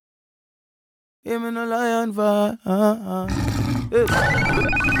Him in a lion vibe.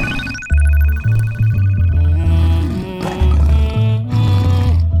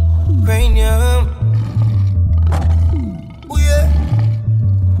 Cranium. Oh yeah.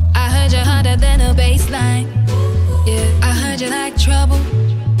 I heard you're harder than a baseline. Yeah, I heard you like trouble.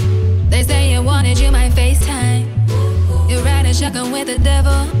 They say you wanted you my FaceTime. You're riding shotgun with the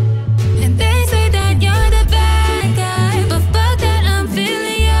devil. And they say that you're the bad guy. But fuck that, I'm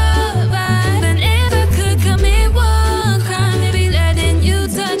feeling your vibe. And if I could commit one crime, maybe letting you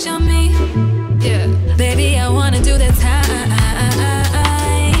touch on me. Yeah, baby, I wanna do the time.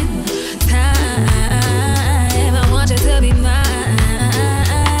 I want you to be mine.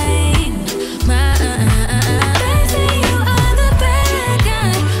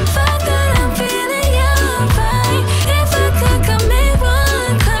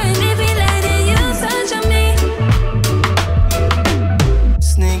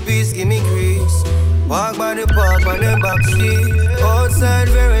 Walk by the park on the backseat. Outside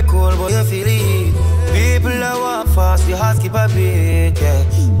very cold, but you feel the heat. People that walk fast, your heart skip a beat, yeah.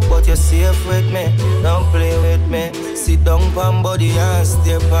 But you're safe with me, don't play with me. Sit down pan body and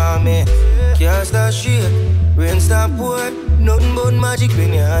step on me. Can't start shit, rain stop pour. Nothing but magic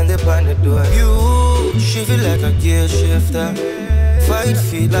when your hand upon the door. You shift it like a gear shifter. Fight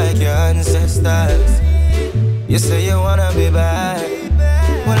feet like your ancestors. You say you wanna be bad,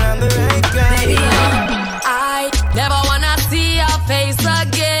 well I'm the right guy. Baby, I never wanna see your face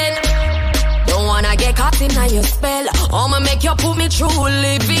again. Don't wanna get caught in your spell. I'ma make you put me through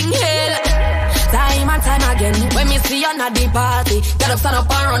living hell. Time and time again, when me see you at the party, get up, stand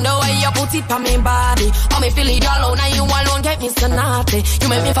up and run the way you put it on me body. I me feel it alone and you alone get me so naughty. You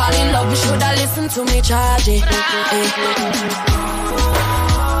make me fall in love, you shoulda listen to me charge it.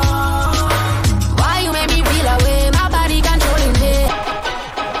 Why you make me feel away, my body controlling me.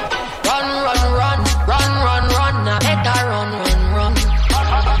 Run, run, run, run, run, run, now better run, run, run.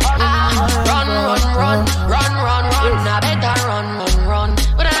 Run, run, run, run, run, run, now better run, run, run.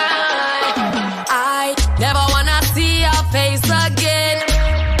 I never wanna see your face again.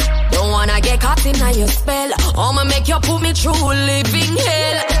 Don't wanna get caught in your spell. I'ma make you put me through living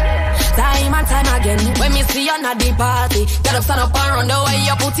hell. Time and time again, when me see you at the party, get up, stand up and run the way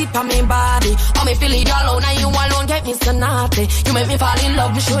you put it on me body. I me feel it alone and you alone get me so naughty. You make me fall in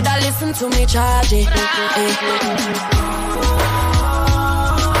love, you shoulda listen to me charge it.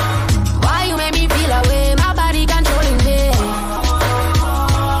 Why you make me feel away, my body controlling me.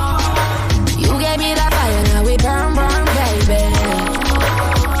 You gave me that fire, now we burn, burn, baby.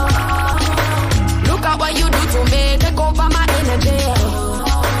 Look at what you do to me, take over my energy.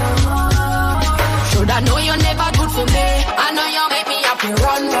 I know you're never good for me. I know you make me happy.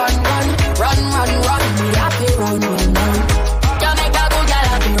 Run, run, run, run, run, run. Me happy, run, run, run. You make a good girl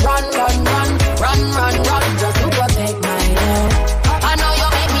happy. Run, run, run, run, run, run. Just to protect my love. I know you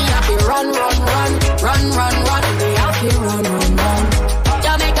make me happy. Run, run, run, run, run, run. Me happy, run, run, run.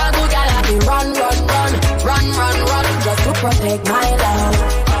 You make a good girl happy. Run, run, run, run, run, run. Just to protect my love.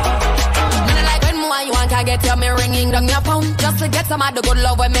 You want to get your me ringing down your phone just to get some of the good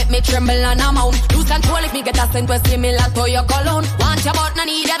love will make me tremble and amount. Lose control if me get a scent with similar to your cologne. Want your but no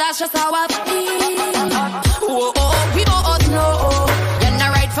need it, that's just how I feel. Oh, oh, we both know you're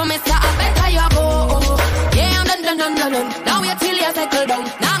not right for me, so I better you go. Yeah, I'm done, done, done, done, done. Now wait till you settle down.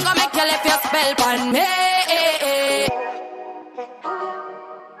 Now I'm gonna make you left your spell on me.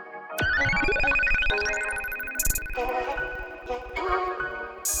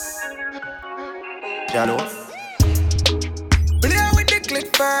 Janos. Play with the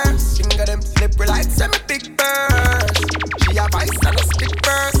clip first. Finger them slippery like semi-big burst. She have ice and a stick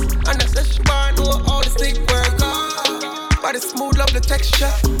first. And I said she wanna know how the stick work. Body smooth, love the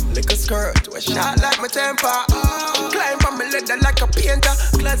texture. Lick a skirt to a shot like my temper. Climb on my leather like a painter.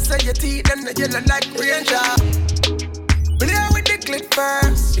 Glass of your teeth and the yellow like ranger. Play with the clip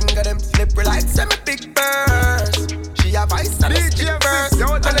first. Finger them slippery like semi-big burst. She have ice and a stick first.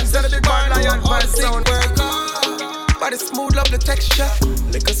 And I said she wanna know how the stick work. Body smooth, love the texture.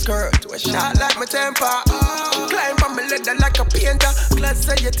 Lick a skirt to a shot like my temper. Climb on my leather like a painter. Glass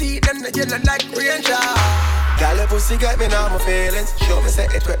of your teeth and the yellow like ranger. Girl, your pussy got me now my feelings. Show me say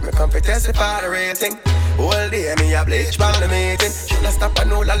it with me competence for the rating. All day me a bleach by the meeting. Shoulda stop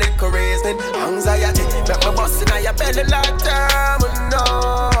and all a liquor reasoning. Anxiety, make me bust inna your belly like time.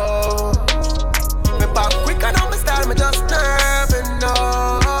 No, me pop quick and I'm style me just nerving.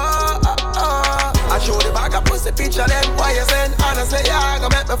 No. I show the bag of pussy picture them. Why you send? Honestly, yeah,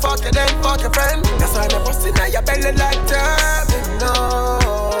 gonna make me fuck you then fuck your friend. That's why me bust inna your belly like terminal.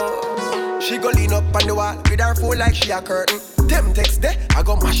 She go lean up on the wall with her foot like she a curtain. Them text there, I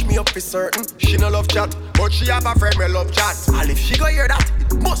go mash me up for certain. She no love chat, but she have a friend we love chat. And if she go hear that,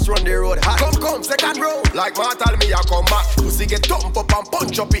 it must run the road hot. Come, second row. Like Martal, me I come back. Pussy get thump up and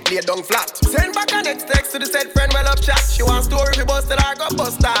punch up it lay down flat. Send back a next text to the said friend we love chat. She wants story we busted, I got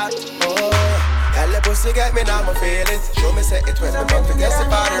busted. Girl, the pussy get me now, my feelings. Show me say it when I'm on to guess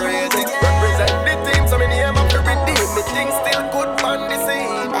about the rating. Represent the team, so me name up to redeem. Me things still good on the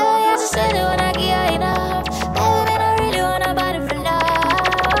scene. I just said it when I get enough. Baby, man, I really want a body for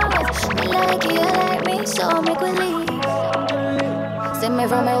love. Me like you like me, so make we leave. See me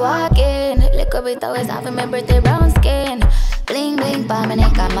from me walking. Little bit always having my birthday brown skin. Bling bling pa my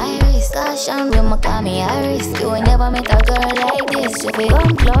neck and my wrist. Caution, you might call me Iris. You will never meet a girl like this. If you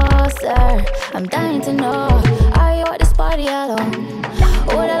come closer, I'm dying to know. Are you at this party alone?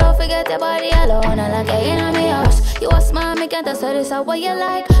 Would I love forget your body alone? I like you in my house. You a smile, me can't tell this how what you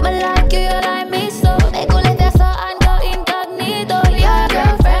like. But like you like me so. They go let that so and go incognito. Your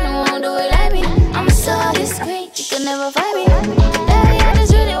girlfriend won't do it like me. I'm so discreet, you can never find me. Baby, I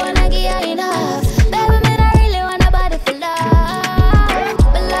just really wanna get you enough. Baby, man, I really want a body for love.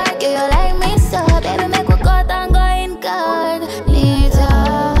 But like you like me so. Baby, make we cut and go incognito.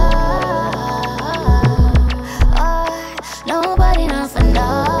 Nobody nothing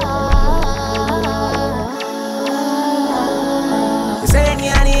knows. Say me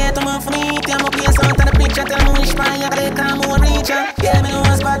and the to move for me. Tell me place out of the picture. Tell me which part you gotta come more reacher. Yeah, me know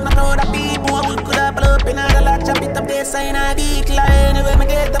one spot, my crowd of people. I would could have pull up in all the lot. Chop it up there, sign a decline. Anyway, me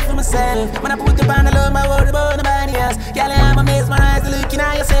get up for myself. When I put it on the love, my word about nobody else. Girl, I'm amazed, my eyes are looking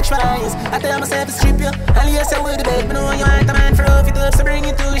at your sexual eyes. I tell myself to strip you, and you say with the bed. But know you ain't a man for off it up, so bring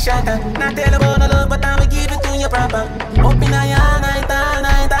it to a shatter. Not tell about no love, but I'ma give it to you proper. Up in all all night, all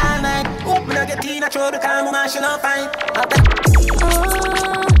night, all night. Hope me not get clean, I throw the car, my mashing up fine.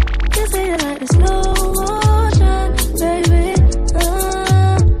 You say you like the slow motion, baby.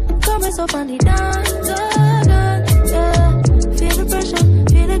 Coming so funny down, yeah. Feel the pressure,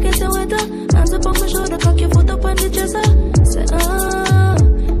 feel it getting wetter. Hands up on my shoulder, cock your foot up on the dresser. Say,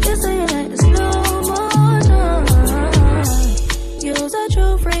 you say you like the slow motion. You's a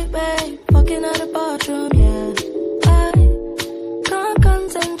true freak, babe. Fucking out the bathroom, yeah. I can't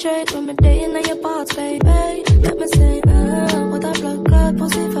concentrate when I'm dating on your parts, baby. Let me say, what I blood clot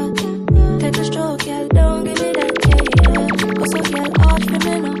pussy fat. Take a stroke, yeah, don't give me that, yeah. Cause so, yeah, arch for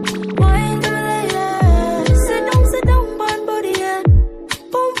me now. Wine to me later. Sit down, band body, yeah.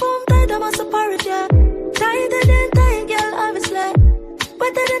 Boom, boom, tight, I'm a separate, yeah. Tighter than tight, girl, obviously.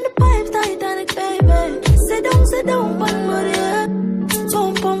 Wetter than the pipes, Titanic, baby. Sit down, band body, yeah.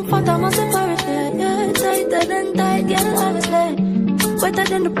 Boom, boom, fat, I'm a separate, yeah. Tighter than tight, girl, obviously. Wetter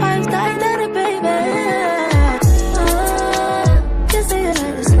than the pipes, Titanic, baby. You say you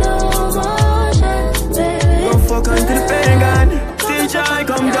like the slow motion, baby. Go fuck onto the pagan. DJ,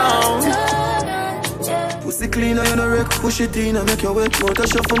 come down. Pussy clean, I no wreck. Push it in and make your wet. Motor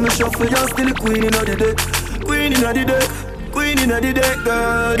shuffle, me shuffle. You're still the queen in the deck. Queen in the deck. Queen in the deck,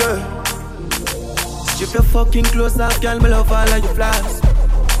 girl. Strip your fucking clothes off, girl. Me love all of your flaws.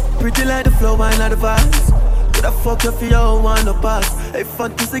 Pretty like the flow, wine of the vibes. Could I fuck you for your one no pass? Hey,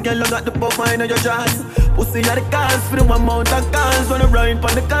 fat pussy girl, you got the pop wine on your jaws. Pussy are the cars for the one mount of cars. Wanna ride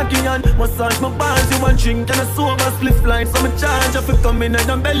on the cocky and massage my bands. You want drink and a sober split line. So me charge if you come in and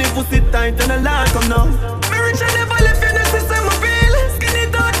your belly pussy tight and a lot come now. Me rich and never left you, this is my feel. Skinny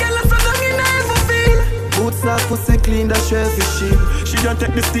dog, girl, so don't you never feel. Boots off, pussy clean, that shelfish shit. She don't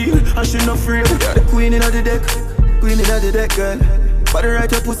take the steel and she not free. You're the queen in the deck. Queen in the deck, girl. Body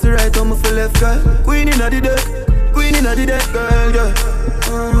right, your pussy right, on my for left, girl. Queen in the deck. Queen in the deck, girl, yeah.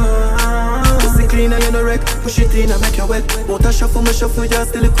 Pussy clean and you no wreck. Push it in and make you wet. Motor shuffle, me shuffle, you're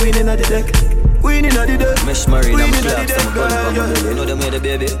still the queen in the deck. Queen in the deck. Mesh marine, Queen I'm in the a deck, girl, yeah. You know them way the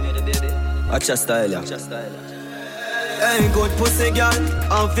baby. Watch your style, yeah. Hey, good pussy, girl.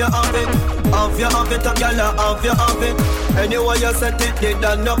 Have you have it? Have you have it, girl? Have you have it? Anyway you set it, they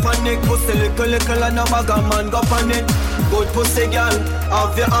done no panic. Pussy little and no bag a man go on it. Good pussy, girl.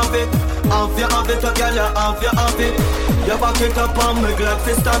 Have you have it? Have you have it, girl? Have you have it? You back it up and me glad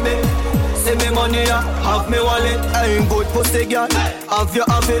to stab it. See me money, have me wallet. Ain't good pussy, girl. Have you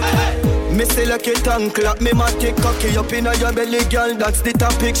have it? Me select it and clap me matic cocky up in your belly, girl. That's the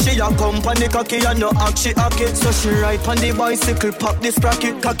topic. She a company cocky and no act, she hack it. So she ride on the bicycle, pop this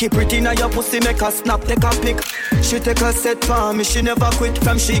sprocket. Cocky pretty now your pussy make her snap, take a pic. She take a set for me, she never quit.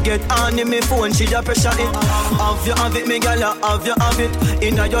 From she get on in me phone, she a pressure it. Have you have it, me girl, have you have it?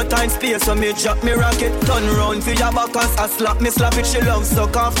 In your time space, so me drop me rocket. Turn round for your back as I slap me slap it. She love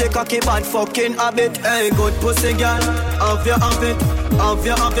suck off the cocky bad fucking habit. Hey, good pussy girl, have you have it? Have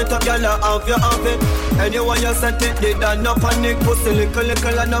you have it, a girl, have you have it. Anyone you set it, they done no panic. Pussy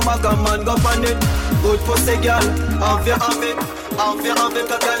little and no maga man go panic. Good pussy girl, have you have it. Have you have it,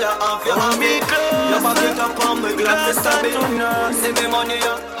 a girl, have you have it. You have it up on me, glad to stab it. See me money,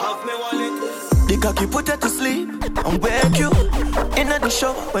 you have me wallet. The cocky put you to sleep and wake you. In the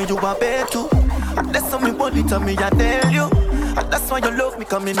show when you are bed too. That's how me body tell me I tell you. And that's why you love me,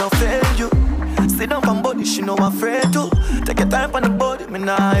 come me no fail you. Sit down from body, she no afraid to. Take your time on the body, me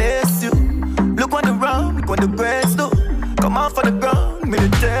nah ace you. Look on the round, look on the breasts do. Come out for the ground, me to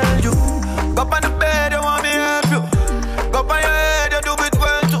tell you. Go up on the bed, you want me help you. Go up on your head, you do it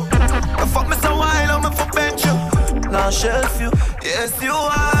well too. You fuck me so wild, I'm for bench you. Now shelf you, yes you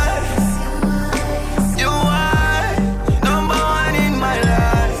are. You are number one in my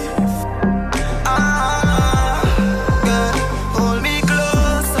life. Girl, hold me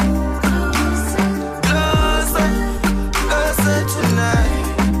closer, closer, closer tonight.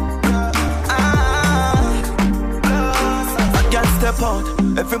 Closer. I can't step out,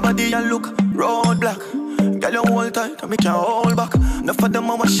 everybody I look roadblock. Girl, you hold tight, and me can't hold back. Enough of them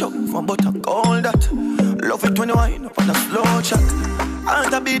mama show, but I call that. Love it when you wind up on a slow chat.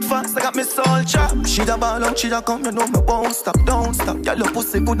 And a beat fast, I got me soul chop. She da ball and she da come, you know me won't stop, don't stop. Girl, your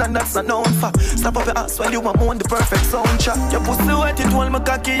pussy good and that's a known fact. Stop up your ass while you want more on the perfect soundtrack. Your pussy wet, it hold me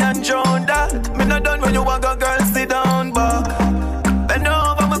cocky and drown that. Me not done when you walk a girl, sit down back. Bend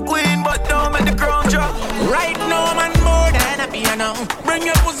over my queen, but don't make the crown drop. Right now, man, more than happy, you know. Bring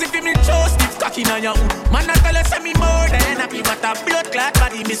your pussy for me, chose stiff cocky now, you. Man, I tell you, say me more than happy. What a blood clot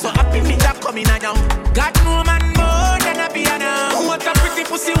body, me so happy, me that coming now, you. Got no man more than happy, you know. What a pretty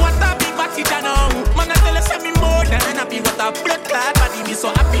pussy, what a big body, you know. Man, I tell you, say me more than happy. What a blood clot body, me so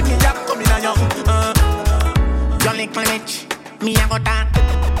happy, me that coming now, you. Jolly Clement, me a go down.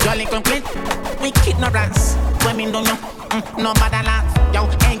 Jolly Clement, we ignorance. Women don't know, no bad laugh. Yo,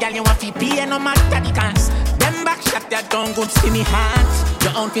 hey girl, you want to be no matter the cans. Them back shot that don't good see me hands.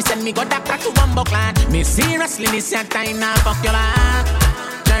 Your own fi send me go doctor to Bumbo clan. Me seriously, this your time now, fuck your life.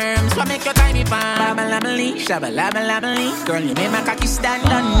 Terms, what make your time be fine? Babble-labble-lee, shabba-labble-labble-lee. Girl, you made my cocky stand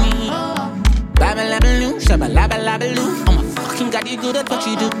on me. Babble-labble-loo, shabba-labble-labble-loo. Oh my fucking God, you good at what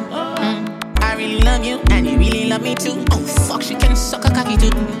you do. I really love you, and you really love me too. Oh fuck, she can suck a cocky too.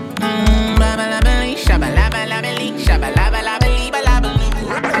 Babble-labble-lee, shabba-labble-labble-lee. Shabba-labble-labble-lee-ba-labble-lee.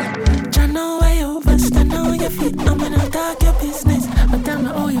 I know why you overstand on your feet. I'm gonna talk your business. But tell me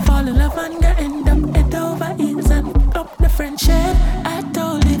how you fall in love and you end up head over heels and up the friendship. I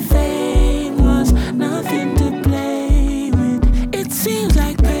told you fame was nothing to play with. It seems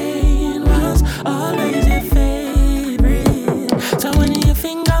like pain was always your favorite. So when you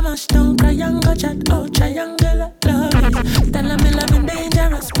finger mash, don't cry and go chat. Oh, triangle love it. Tell me loving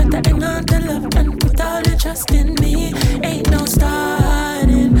dangerous, but I ain't not to love and put all your trust in me. Ain't no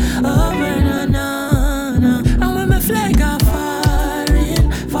starting over, no. And when my flag are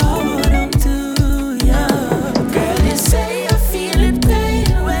firing forward onto you. Girl, you say you're feeling pain.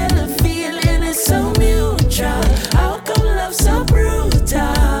 Well, the feeling is so mutual. How come love so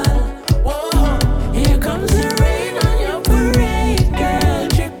brutal? Whoa, here comes the rain on your parade, girl,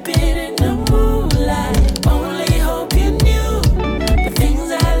 dripping in the moonlight. Only hope you knew the things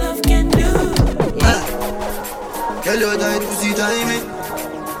that love can do. Girl, your tight pussy tiny.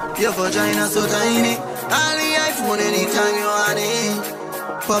 Your vagina so tiny. All the iPhone anytime you want it.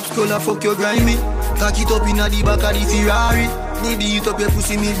 Pops color fuck your grimy. Cock it up inna the back of the Ferrari. Me beat up your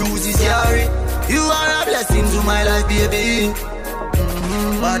pussy, me bruises yari. You are a blessing to my life, baby.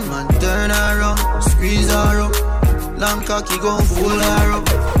 Bad man, turn her up, squeeze her up. Long cocky gon' fool her up.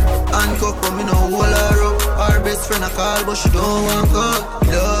 Handcuff but me no hold her up. Our best friend a call but she don't want cut.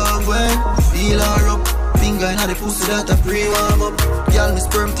 Love when you feel her up. Finger inna the pussy that a pre-warm up. Y'all me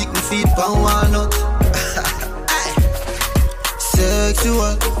sperm tick me feet pound walnut.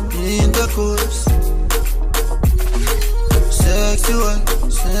 Sexual intercourse. Sexual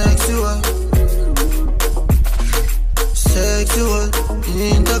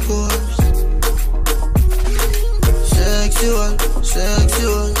intercourse.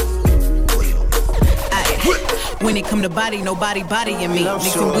 Sexual. When it come to body, nobody bodying me.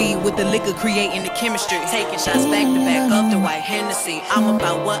 Mixing weed with the liquor, creating the chemistry. Taking shots back to back up the white Hennessy. I'm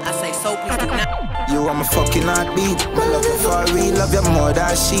about what I say, so please do not. You are my fucking heartbeat. My love you for real, love you more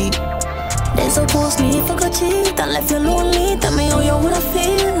than she. They suppose me if I got cheat and left you lonely. Tell me how you woulda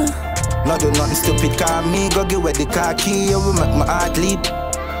feel. No do nothing stupid, call me. Go give away the car key, you will make my heart leap.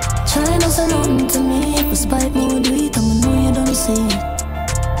 Try not say nothing to me. If spite me, we do it, I'ma know you don't see it.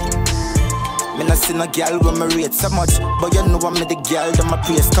 Me not see no girl when me rate so much. But you know I'm the girl that my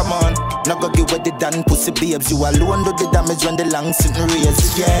praise. Come on, now go give with the damn pussy babes. You alone do the damage when the long sitting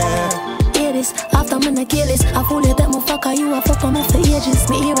raise. Yeah. Hear this, after me I kill this. I fool you that motherfucker, you a fuck on me for ages.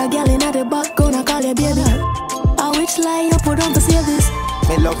 Me hear a girl in the back, gonna call you baby. I which lie you put on to save this.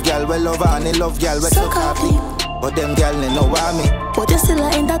 Me love girl, we love her, and I love girl, we so happy. But them girl, they know why me. But you still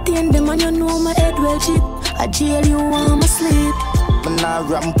I entertain them and you know my head well cheap. I jail you while I'm asleep. But now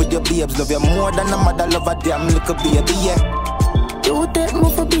ramp with your babes, love you more than a mother love a damn little baby, yeah. You take me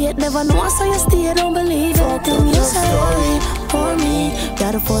for bait, never know so you stay, don't believe everything you say for me.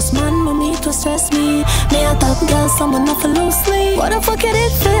 You're the first man with me to stress me. Me a top girl, someone not for loosely. What the fuck you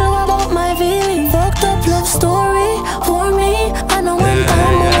did feel about my feeling? Fucked up love story for me. I know one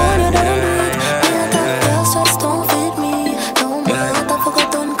time I want you, don't need. Me a top girl, stress don't fit me. No matter the fuck I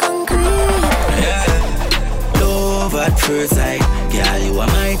done concrete. Love at first sight, girl you are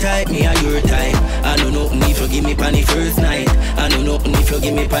my type, me are your type. I know nothing if you give me pan the first night. I know nothing if you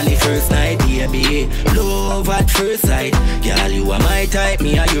give me pan the first night, baby. Love at first sight, girl you are my type,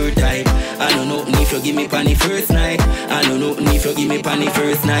 me are your type. I know nothing if you give me pan the first night. I know nothing if you give me pan the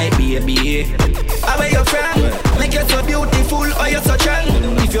first night, baby. How are you from? Make you so beautiful or you so strong.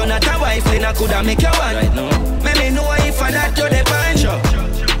 If you're not a wife, then I coulda make you one. Right now. Let me know if I not you the punch.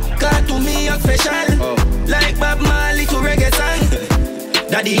 Cause to me you're special, like Bob Marley to reggae song.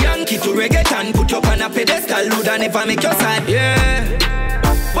 Daddy Yankee to reggaeton, put you up on a pedestal, would I never make your sad, yeah.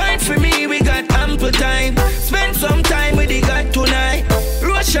 Wait for me, we got ample time. Spend some time with the God tonight.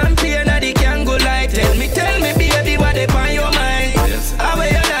 Roll champagne at the Kango light. Tell me, baby, what they on your mind. Yes. How are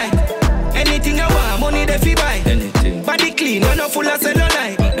you like? Anything I want, money they fi buy. Anything. Body clean, you no full of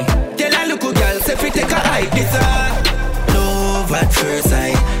cellulite. Tell a look girl, say fi take a hike. This love at first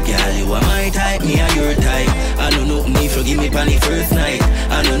sight. Girl, you are my type, me are your type. I know nothing if you give me pan the first night.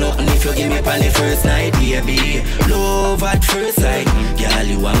 I know nothing if you give me pan the first night, baby. Love at first sight. Girl,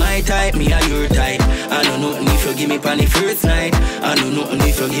 you are my type, me are your type. I know nothing if you give me pan the first night. I know nothing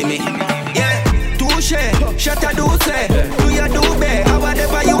if you give me. Yeah, touche, shut a do say. Do you do better, or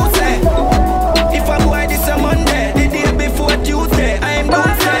whatever you say. If I boy this a Monday, the day before Tuesday, I am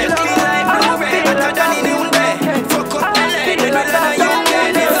doing say. Clean like Blu-ray, better than in Hyundai. Fuck up the leg, then I than a UK.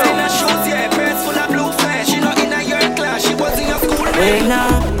 Designer shoes, yeah, purse full of blue flash. She not in a your class, she was in your school. When I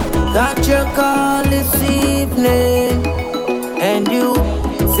got your call this evening, and you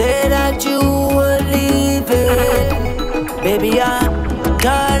said that you were leaving, baby, I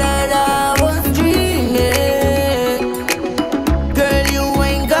thought that I was dreaming. Girl, you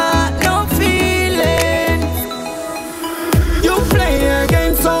ain't got no feelings. You play your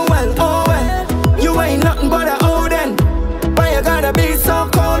game so well, oh well. You ain't nothing but a Odin. Why you gotta be so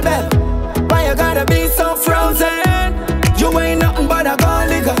cold, then? Why you gotta be so frozen? You ain't nothing but a gold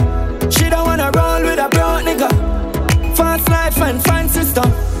nigga. She don't wanna roll with a broke nigga. Fast life and fine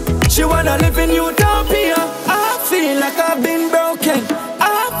system. She wanna live in utopia. I feel like I've been broken.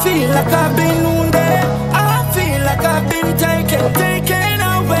 I feel like I've been wounded. I feel like I've been taken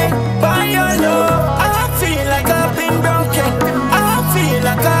away by your love. I feel like I've been broken. I feel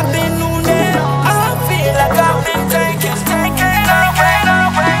like I've been wounded. I feel like I've been taken away.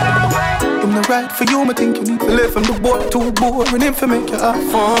 I'm not right for you, I think you need to live from the boy too boring him for make you have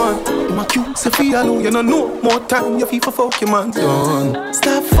fun. My cute say feel alone, you know no more time, you feel for fuck your man done.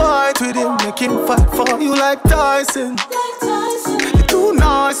 Stop fight with him, make him fight for you like Tyson. You're too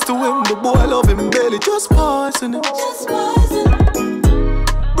nice to him, the boy love him barely, just poison him.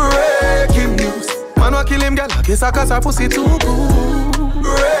 Breaking news, man wa kill him, girl, I guess I cause her pussy too good.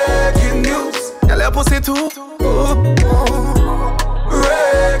 Breaking news, girl, her pussy too good.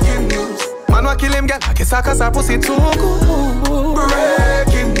 Breaking news, man wa kill him, girl, I guess I cause her pussy too good.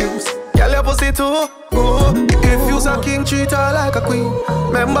 Breaking news, girl, your pussy too good. If you's a king, treat her like a queen.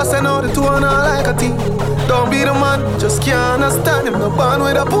 Remember, say no, the two are not like a team. Don't be the man, just can't understand him. No bond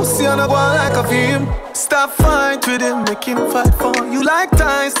with a pussy and a go on like a film. Stop fight with him, make him fight for you like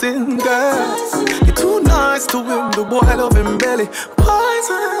Tyson, girl. You're too nice to him, the boy love him belly.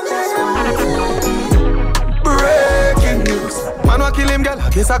 Poison. Breaking news, man wa kill him, girl, I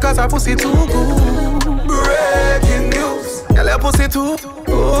guess I cause her pussy too good. Breaking news, girl, your pussy too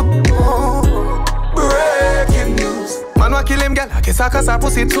good. Breaking news, man wa kill him, girl, I guess I cause her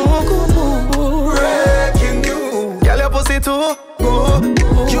pussy too good. Breaking news, girl, your pussy too good.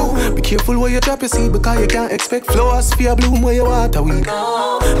 You be careful where you drop your seed, because you can't expect flowers for your bloom where you water weed.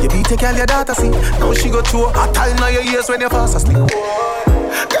 You beat a girl your daughter see, now she go through a time in your ears when you fast asleep.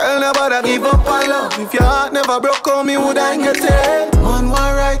 Girl, never give up on love. If your heart never broke, on me would I get it. Man,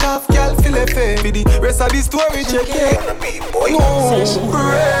 one right off, girl, feel it fair. For the rest of the story, check it. No.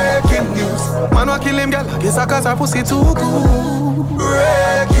 Breaking news, Man wa kill him, girl. I guess I cause her pussy too good.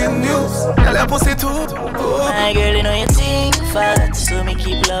 Breaking news, girl, her pussy too good. My girl, you know you think fat, so me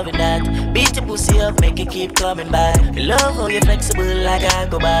keep loving that. Beat your pussy up, make it keep coming back. Me love how you flexible like I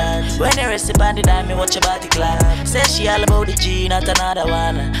go bad. When you rest upon the dime, me watch your body clap. Say she all about the G, not another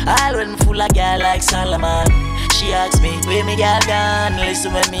one. I'll run full of girl like Solomon. She asks me, where me girl gone?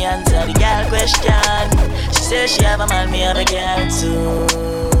 Listen when me answer the girl question. She says she have a man, me have a girl too.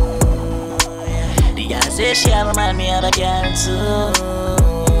 The girl says she have a man, me have a girl too.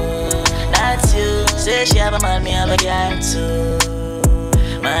 That's you. Say she have a man, me have a girl too.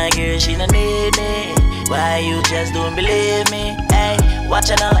 My girl, she don't need me. Why you just don't believe me? Hey, watch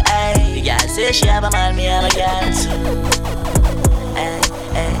her now, hey. The girl say she have a man, me have a girl too. Hey,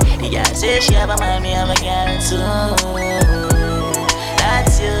 hey. The girl say she have a man, me have a girl too.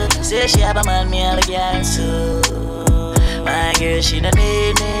 That's you. Say she have a man, me have a girl too. My girl, she don't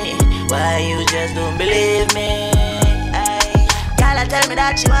need me. Why you just don't believe me? Hey, girl, tell me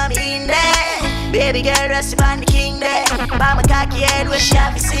that you want me in there. Baby girl, rest upon the king there. By my cocky head where she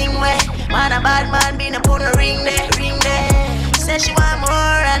have to sing way. Man a bad man, be no put no ring there, ring there. Say she want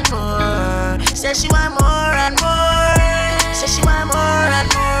more and more. Say she want more and more. Say she want more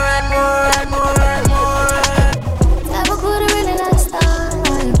and more and more and more and more. Never could have really last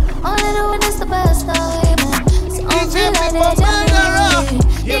time. Only know when it's the best time. So I'm feel like that journey.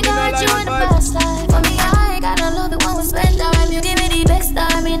 You got you in the past life. For me, I ain't gotta love it when we spend time. You give me the best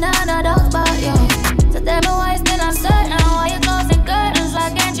time, me nah no doubt about you. So tell me why still I'm certain. Why you closing curtains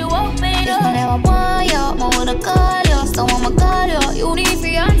like can't you open it up? Never want you, I wanna call you. So I'ma call you. You need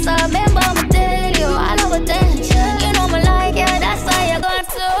free answer, remember I'ma tell you. I love attention, you know me like you. That's why you got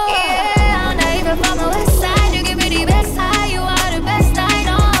to. Yeah, I'm not even from the west side. You give me the best high, you are the best I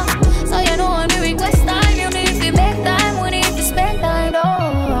know. So you know I'm the request time. You need to make time, we need to spend time though.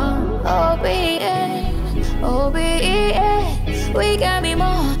 O-B-E, we can be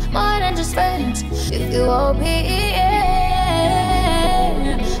more than just friends. If you O-B-E,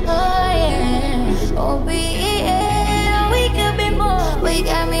 oh yeah, O-B-E, we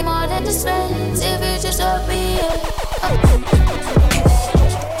can be more than just friends. If you just O-B-E,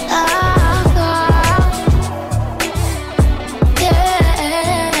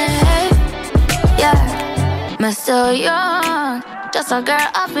 yeah, I'm still young. Just a girl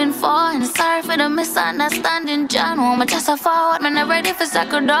I've been falling. Sorry for the misunderstanding, John. Woman, just a forward, man, I'm ready for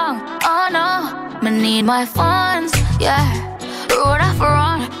second down. Oh no, me need my funds, yeah. Road off a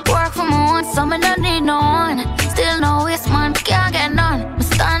run, work for my own, so me don't need no one. Still no waste, man, can't get none. Me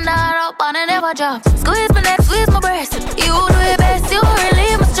stand out up and I never drop. Squeeze my neck, squeeze my breast. You do your best, you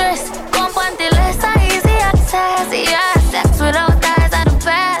relieve my stress. Come on, till less easy access, yeah. Sex without ties are the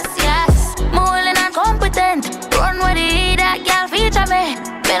best, yes. Mulling and competent, run with the that girl feature me.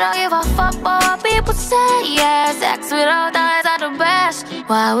 Me don't give a fuck about what people say, yeah. Sex without ties are the best.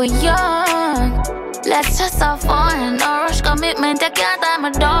 While we're young, let's just have fun. No rush commitment, you can't tie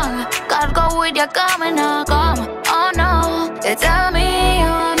me down. Gotta go with your coming or come. Oh no, you tell me you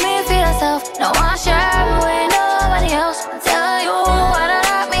want me for yourself. No one share with nobody else. I tell you what I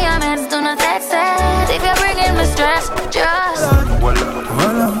hurt me, I meant do not text it. If you're bringing me stress, just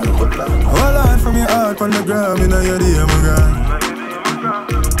hold on from your heart on the ground, you know you're the immigrant.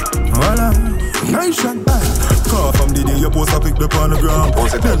 Hold on, nice shot, call from the day you post a pic up on the ground.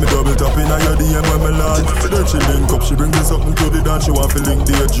 Tell me double tap in your DM when me land. Then she link up, she bring me something to the dance. She want to link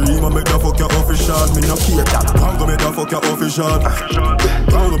the dream and make that fuck your official. Me no care that, I'm gonna make that fuck your official.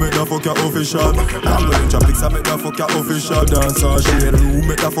 I'm gonna make that fuck your official. I'm gonna link your pics and make that fuck your official. Dancehall, she in the room,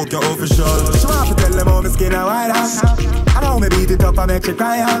 make that fuck your official. She want to tell them how me skin a white ass. I know me beat it up and make she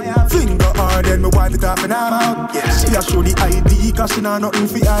cry out. Finger hard, then me wipe it off and I'm out. She a show the ID, cause she not nothing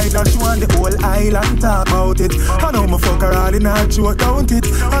for hide. And she want the whole island talk about it. I know me fuck her all in her throat, don't it?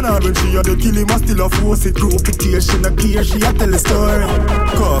 And all when she a the kill him, I still a force it. Group it here, she not care, she a tell the story.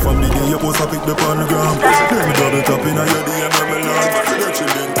 Call from the day you post a pic up on the ground. Then me double tap in your DM when me land. Then she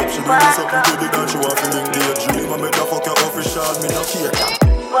link up, she bring me something to the dance. She want to link the dream and make that fuck your official. Me no care that.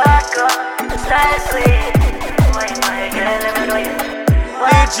 Walk up, style sweet. Why my girl, let me know you.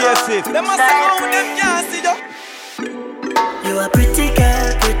 DJ Fifth, them a sound, them can't see you. You a pretty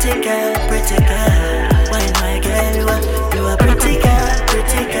girl, pretty girl, pretty girl. Why my girl, you a pretty girl,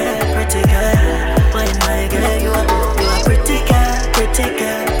 pretty girl, pretty girl. Why my girl, you a pretty girl, pretty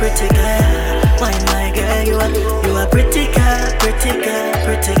girl, pretty girl. Why my girl, you a pretty girl, pretty girl,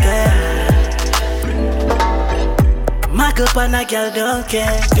 pretty girl. Mark up on a girl, don't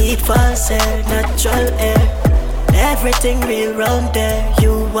care. Eat false hair, natural hair. Everything real round there.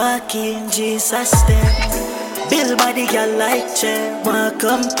 You walk in Jesus' step. Bill body girl like chair. Wanna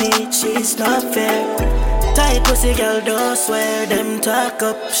compete, she's not fair. Tight pussy girl don't swear. Them talk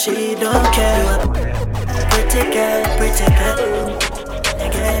up, she don't care. Pretty girl, pretty girl.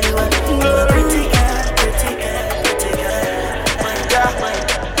 You a pretty girl, pretty girl, pretty girl.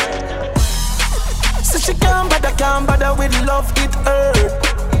 So she can't bother with love, it hurt.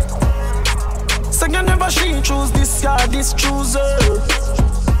 So you never she choose this guy, this chooser.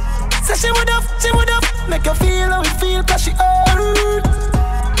 So she would have, make her feel how it feel, cause she hurt.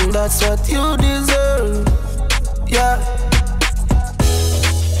 That's what you deserve, yeah.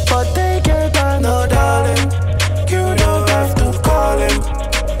 But take your time, no darling. You don't have to call him.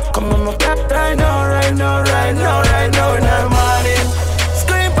 Come on, my cat, right now, in the morning.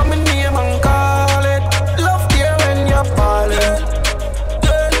 Scream for my name and call it. Love here when you're falling.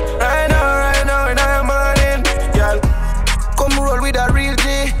 Right now, in the morning. Girl, come roll with a real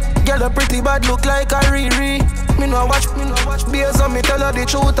G. Girl, a pretty bad look like a Riri. Me no watch, beers on me, tell her the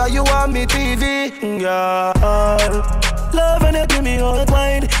truth, or you want me TV. Yeah. Love when you give me hot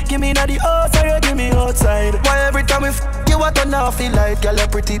wine. Give me na the outside, you give me outside. Why every time we you want to now feel like girl, you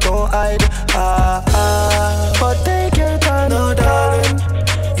pretty, don't hide. But take your time, no darling.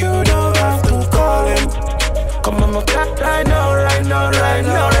 You don't have to call him. Come on, my cat, right now, in the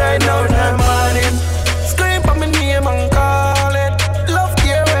morning. Scream for my name and call it. Love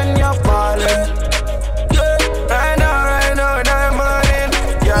here when you're falling. Right now, in the morning.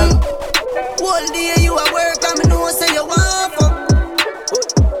 Yeah. All day you a work and me know say you want fuck.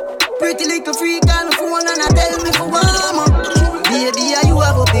 Pretty little freak on the phone and I tell me for warm up. Baby, you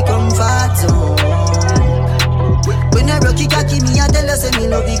have a become fat zone. When I rock it, cocky me, I tell you say me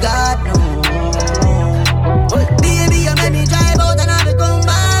love you God no. Baby, you make me drive out and I come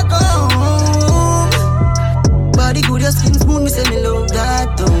back home. Body good, your skin smooth, me say me love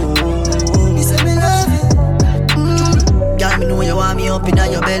that too. Me say me love it. Girl, me know you want me up in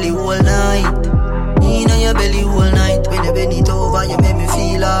your belly all night. In your belly all night. When you bend it over, you make me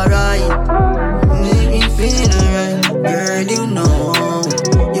feel alright. Make me feel alright. Girl, you know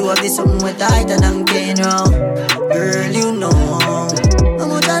you have this something way tighter than cane now. Girl, you know how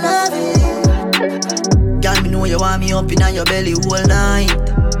much I love it. Girl, me know you want me up in your belly all night.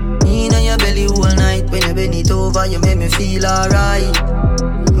 In your belly all night. When you bend it over, you make me feel alright.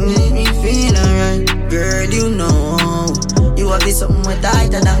 Make me feel alright. Girl, you know you have this something way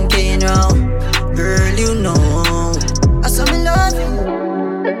tighter than cane now. Girl, you know I saw me love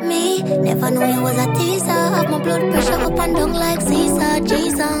you. Me, never knew you was a teaser. Have my blood pressure up and down like Caesar.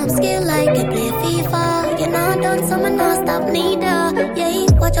 Jesus, I'm skilled like you play FIFA. You know done, so I'm not stop neither. Yeah,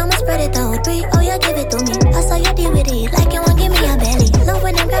 watch how I spread it out. Breathe, oh you give it to me. I saw you deal with it like you want give me a belly. Love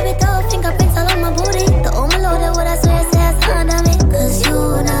when them grab it off, fingerprints all on my booty. The only load that what I swear says hard on me. Cause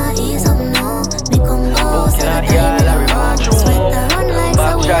you not easy, no. Me come go, so the time sweat the run like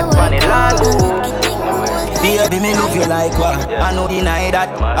so we Baby, me love you like what? I no deny that.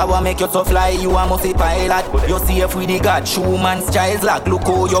 I want make you so fly, you a musty pilot. You see if we the God, Schumann's child's lock. Look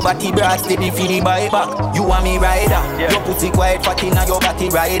how your body broad, steady for the buyback. You want me rider, your pussy quite fat in your body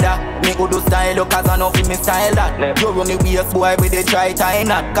rider. Me go do style, you cause I know fi me style that. You run the waist boy with the try tie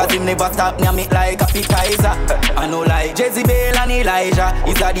knot. Cause him never stop near me like appetizer. I know like Jezebel and Elijah.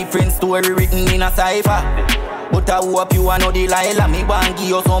 It's a different story written in a cipher. But I hope you are no Delilah. Me want give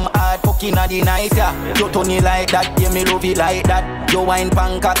you some hard fucking at the night, yeah. You turn it like that, yeah, me love you like that. You wine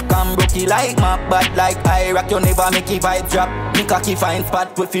pancake, come broke it like my bad like Iraq. You never make it vibe drop. Me cocky fine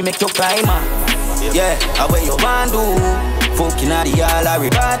spot if you make you climb, man. Yeah, away you want do. Fucking at the gallery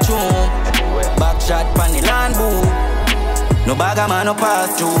bathroom. Back shot pan the land boo. No bagger man no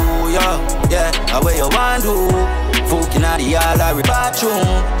pass through, yeah, away you want do. Fucking at the gallery bathroom.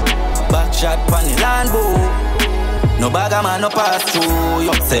 Back shot pan the land boo. No bagger man no pass through,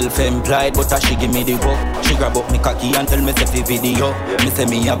 yo. Self-employed, but she give me the work. She grab up me cocky and tell me say fi video. Me say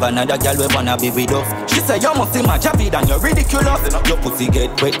me have another girl we wanna be with us. She say you must see my jabbed and you're ridiculous. Your pussy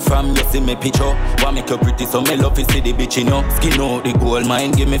get wet from you see me picture. Want make you pretty so me love to see the bitch in you. Skin out the gold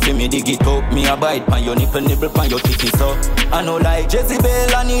mine, give me fi me dig it up. Me a bite pan your nipple pan your titty so. I know like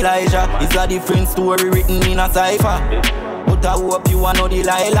Jezebel and Elijah. It's a different story written in a cipher. But I hope you are no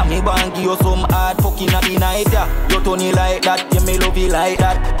Delilah. Me want give you some hard fucking at the night, yeah. You turn it like that, yeah, me love you like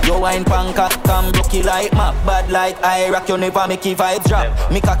that. You wine pancake, come broke it like map. Bad like Iraq, you never make it vibes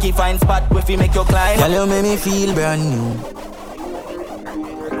drop. Me cocky fine spot, if you make you climb. Girl, you make me feel brand new.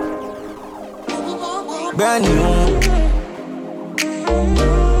 Brand new.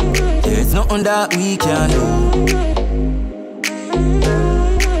 There's nothing that we can do.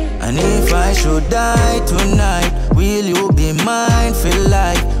 And if I should die tonight, will you be mine for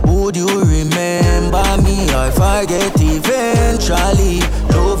life? Who Would you remember me or forget eventually?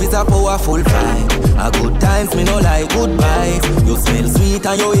 Love is a powerful vibe. A good times me no like goodbyes. You smell sweet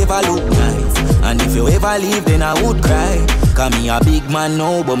and you ever look nice. And if you ever leave then I would cry. Cause me a big man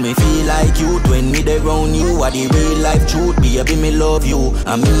now but me feel like youth. When me there round you are the real life truth. Baby me love you.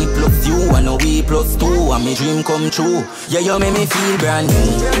 And me plus you and a we plus two. And me dream come true. Yeah, you make me feel brand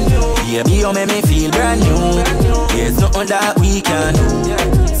new. Baby, you make me feel brand new. There's nothing that we can do.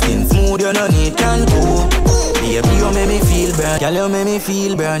 Skin smooth, you no need can go. Baby, you make me feel brand. Girl, you make me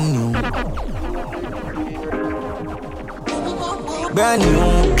feel brand new. Brand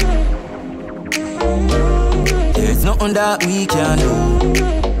new. There's nothing that we can do.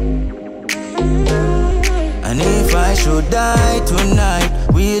 And if I should die tonight,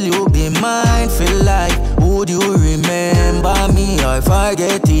 will you be mine for life? Would you remember me or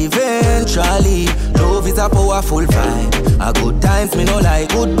forget eventually? Love is a powerful vibe. A good times me no like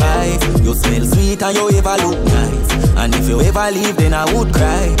goodbyes. You smell sweet and you ever look nice. And if you ever leave then I would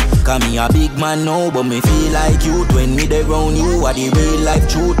cry. Cause me a big man now but me feel like youth. When me there round you are the real life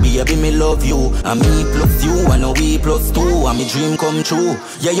truth. Baby me love you. And me plus you and a we plus two. And me dream come true.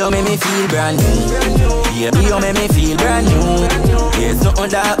 Yeah, you make me feel brand new. Baby, you make me feel brand new. There's nothing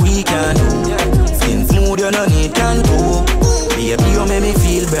that we can do. Skin smooth, you no need can do. Baby, you make me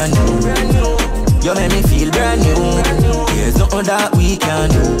feel brand new. You make me feel brand new. There's nothing that we can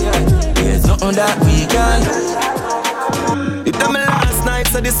do. There's nothing that we can do. You done me last night,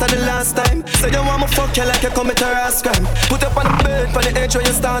 so this is the last time. So you want me fuck you like you commit a rash crime. Put up on the bed, on the edge when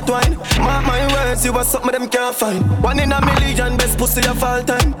you start wine. Mark my words, you are something them can't find. 1 in a million, best pussy of all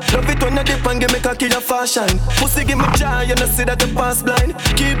time. Love it when you dip and give me cocky your fast shine. Pussy give me joy, you know see that you pass blind.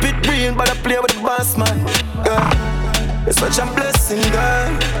 Keep it real, but I play with the boss man. It's such a blessing,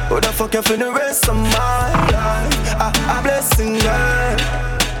 girl. Who the fuck you for the rest of my life? A blessing, girl.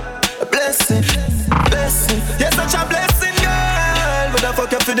 A blessing, blessing. You're such a blessing, girl. Who the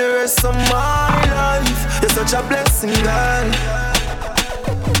fuck you for the rest of my life? You're such a blessing, girl.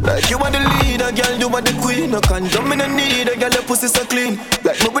 Like you are the leader, girl, you are the queen. No condom in the need, girl, your pussy so clean.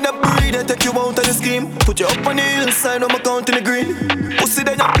 Like me with a breed and take you out of the scheme. Put you up on the hillside, I'm counting the green. Pussy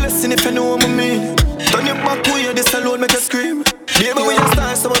then you're blessing if you know what I mean. Turn your back way, this alone make you scream. Baby, when you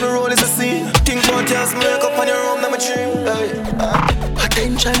start, someone to roll is a scene. Think about yours, make up on your room, now my dream.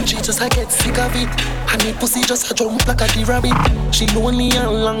 Attention, she just I get sick of it. And me pussy just a jump like a the rabbit. She lonely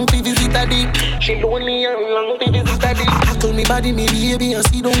and long to visit a dick. She lonely and long to visit a dick. I told me body, me baby, and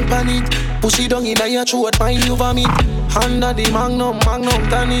see don't panic. Push it down in your throat, mind you vomit. Under the magnum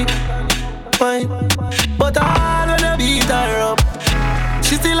tonic. Fine, but I wanna beat her up.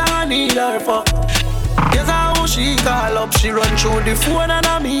 She still I need her fuck. Guess how she call up. She run through the phone and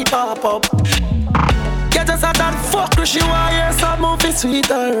I me pop up. Get us at that fuck, she want hear some movie sweet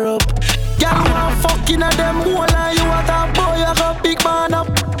her up. Girl want fucking at them whole and you want a boy, I got big man up.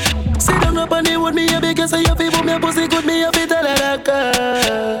 Sit down up and with me, because you feel for me pussy good, me you feel tell her that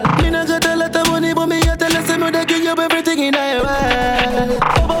girl. Me not gonna tell her the money, but me you tell her say me they give you everything in her way.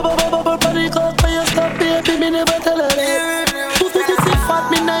 Body cock for your stuff, baby, me never tell her that. Pussy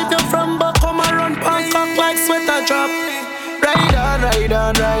fat, me knife you from back, come and run punk cock like sweater drop.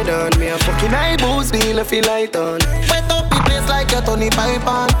 Ride on, me a fucking eye boost, me a feel light on. Wet up the place like a Tony pipe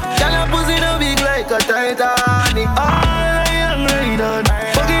on. Girl your pussy no big like a Titanic. Ride on,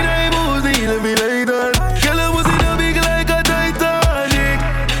 fucking eye boost, me a feel light on. Girl your pussy no big like a Titanic.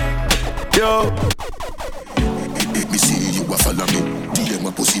 Yo. Let me see you a follow me. DM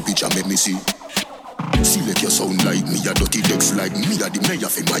a pussy picture make me see. Select your sound like me a dirty decks like me a the mayor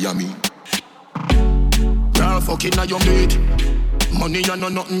for Miami. Girl fucking a your mate. Money and no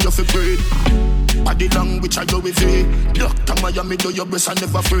nothing you fi breed. Body language I you with it. Dr. Miami do your breast and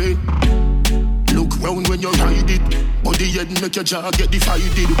never afraid. Look round when you ride it. Body head make your jaw get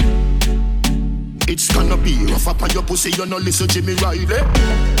divided. It's gonna be rough up on your pussy, you no listen Jimmy Riley.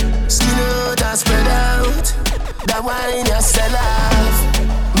 Skin out and spread out. That wine you sell off.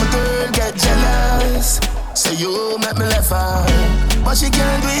 My girl get jealous. Say you make me laugh out. But she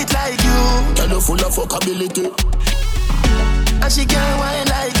can't do it like you. Girl you full of fuckability. And she can't whine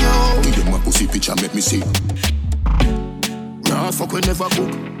like you. Give them a pussy picture, make me see. Nah, fuck we never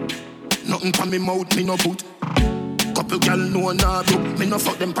cook. Nothing pan me mouth, me no put. Couple gal know nah look. Me no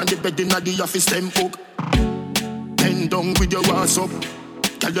fuck them pan the bed inna the office, them cook. Bend down with your ass up.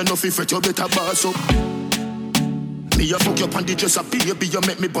 Girl you no fi fret, you better boss up. Me a fuck you pan the dresser, baby, you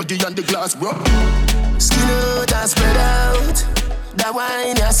make me body on the glass, bro. Skin out and spread out. That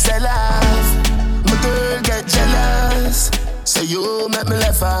wine you sell off. My girl get jealous. Say you make me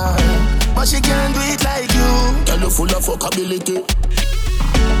laugh out. But she can't do it like you. Girl you full of fuckability.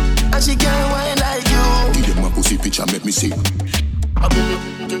 and she can't whine like you. Give them a pussy picture, make me see.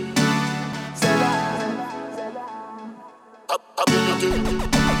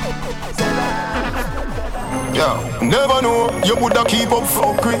 Yeah, never know you woulda keep up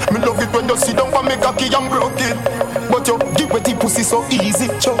fuckery. Me love it when you sit down for me cocky and broke it. But you give with the pussy so easy,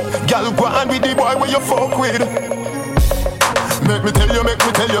 chop. Girl, go on with the boy where you fuck with. Make me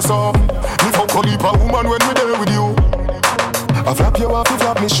tell you so. Me fuck a heap of woman when we there with you. I flap you off, you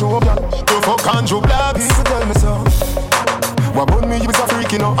flap me show, girl. You fuck Andrew Black, people tell me so. What about me, you is a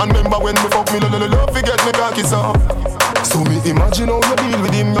freak, you know. And remember when me fuck me, love, forget me cocky so. So me imagine how you deal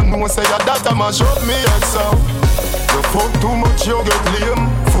with him. You know say that I mash up me head so. You fuck too much, you get lame.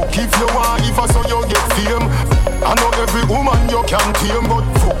 Fuck if you want, if I saw you get fame. I know every woman you can tame, but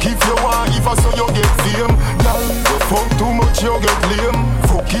fuck if you want, if I saw you get fame. Girl, you fuck too much, you get lame.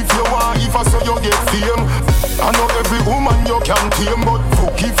 Fuck if you want, if I saw you get fame. I know every woman you can tame, but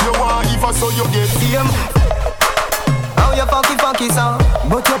fuck if you want, if I saw you get fame. How you funky so,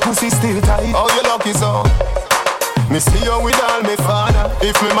 but your pussy still tight. How you lucky so? Me see you with all me father.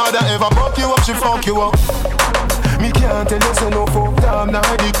 If me mother ever buck you up, she fuck you up. Me can't tell you so no fuck damn nah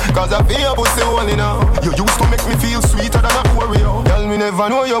dick. Cause I feel your pussy only now. You used to make me feel sweeter than a Oreo. Girl, me never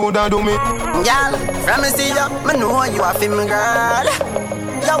know you woulda do me. Girl, from me see you, me know you a feel me girl.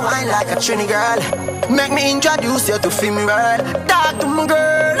 You whine like a Trini girl. Make me introduce you to feel me girl. Talk to me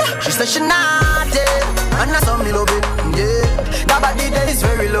girl. She said she naughty, and I saw me love it, yeah. That body there is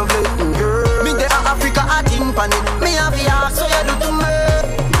very lovely, girl. Me there Africa, I think pan it. Me have the ass, so you do to me.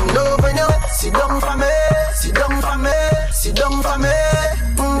 Love when you sit down for me, sit down for me, sit down for me,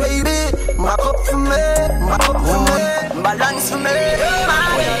 baby. Back up for me, back up for me, balance for me.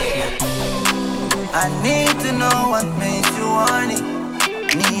 I need to know what makes you horny.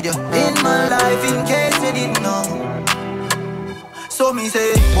 Need you in my life in case you didn't know. So me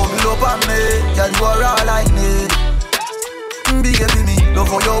say, bubble up on me, girl you are all I need. Baby me, love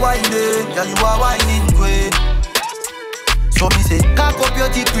how you whining, girl you are whining queen. So me say, cock up your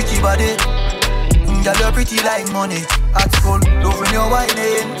teeth pretty body, girl you're pretty like money. At school, love when you're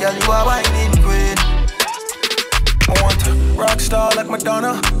whining, girl you are whining queen. I want a rock star like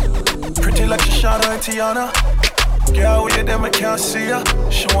Madonna, pretty like Shoshana and Tiana. Girl with you them I can't see ya.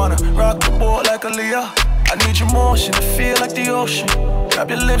 She wanna rock the boat like Aaliyah. I need your motion to feel like the ocean. Grab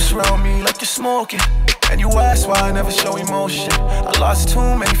your lips around me like you're smoking. And you ask why I never show emotion. I lost too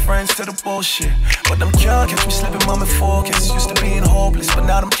many friends to the bullshit. But them can't catch me slipping, mama focus. Used to being hopeless, but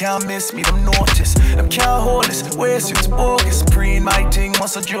now them can't miss me, them notice. Them can't hold this, where's it's bogus. Pre in my thing,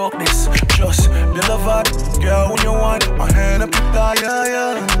 must a joke this. Just build a vibe, girl when you want it. My hand up your thigh, yeah,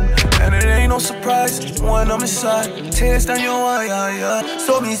 yeah. And it ain't no surprise when I'm inside. Tears down your eye, yeah, yeah.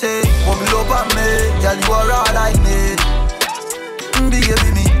 So me say, bubble up on me, girl you are all I need. Baby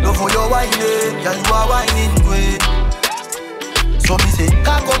me, love how you whining, girl you are whining queen. So me say,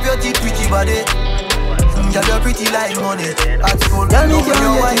 cock up your teeth pretty body, girl you're pretty like money. At school, girl me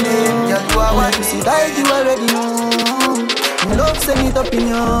can't whining, girl you are whining. See like you already know. Me love send it up in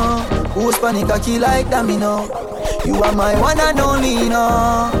you. Who's panic cocky like that me know. You are my one and only, you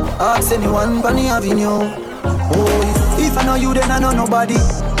know. Ask anyone pan the avenue. Oh, if I know you then I know nobody.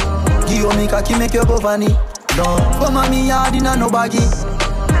 Give me cocky make you go funny. Don't come on me hard in a no baggy.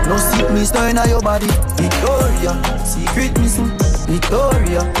 No sickness no in your body. Victoria, secret missing.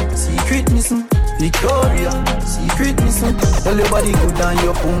 Victoria, secret missing. Victoria, secret missing. Tell your body good and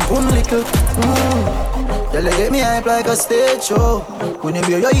your pum pum little. Tell you get me hype like a stage show. When you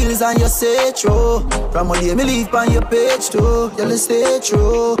wear your heels and you say true. From all day me leave on your page too. Tell you stay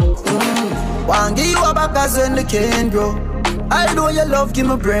true. One give you a back as when the cane grow. I know your love give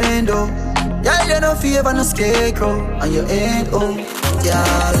me brain though. Yeah, you no favor, no scarecrow, and you ain't oh,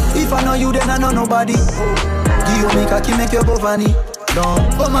 yeah. If I know you, then I know nobody. Give me cocky, make you go funny.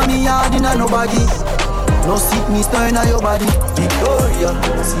 Don't come on me hard in a no baggy. No sickness, no in your body. Victoria,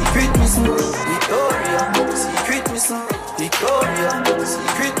 secret missing. Victoria, secret missing. Victoria,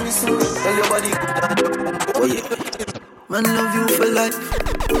 secret missing. Tell your body good. Oh yeah, man love you for life.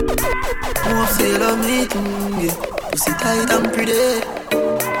 Who say you love me too? Yeah, you sit tight and pretty.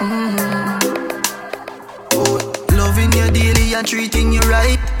 Loving you daily and treating you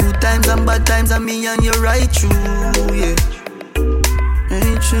right. Good times and bad times and me and you right true, yeah.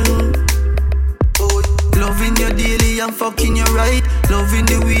 Ain't true. Loving you daily and fucking you right. Loving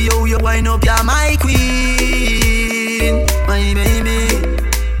the way how you wind up, you're my queen, my baby.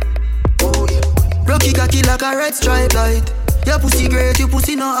 Rocky cocky like a red stripe light. Your pussy great, your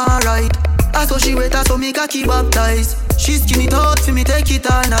pussy not alright. I saw she wet, I saw me cocky baptized. She skin it out for me, take it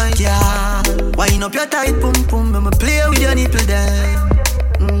all night, yeah. Wind up your tight pum pum, I'ma play with your nipple there.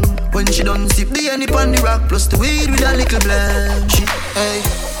 when she done sip the honey on the rock plus the weed with a little blend. She, Hey,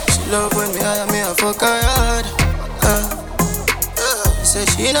 she love when me hire me a fuck her hard. Say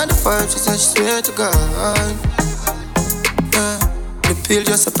she ain't on the vibe, she said she swear to God. The pill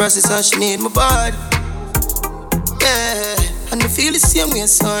just a process and she need my body. Yeah, and I feel the same way,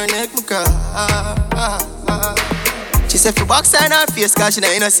 so her neck my cry. She said for box her in her face cause she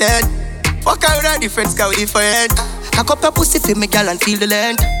not innocent. Fuck her with her different, cause we different. Cock up her pussy for me girl and feel the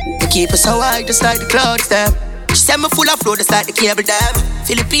length. Me keep her so high just like the clouds them. She said me full of flow just like the cable dam.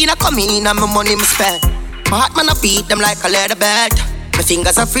 Filipina come in and my money me spend. My heart man I beat them like a leather bed. My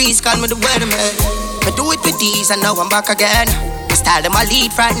fingers are freeze, call me the weatherman. I do it with these and now I'm back again. My style them I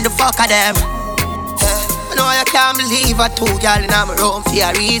lead, frighten the fuck of them. I know I can't believe I two y'all in my room for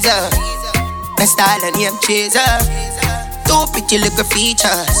a reason. My style and name chaser. Two pretty little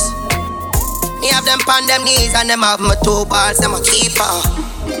features. Me have them on them knees and them have my two balls, them a keeper.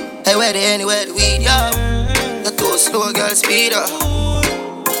 Hey, where they anywhere the weed, yo. The two slow girl speed up.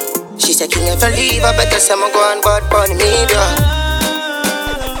 She said, "King never leave, I better say I'm going bad for the media."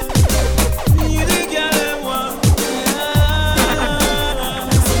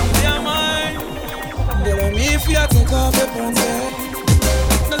 If you take off your pants,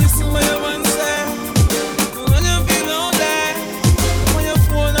 now listen what your man say. When you feel lonely, when you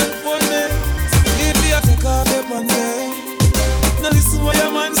phone and phone me. If you take off your pants, now listen what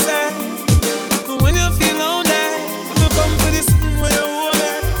your man say. When you feel lonely, when you come to this where you hold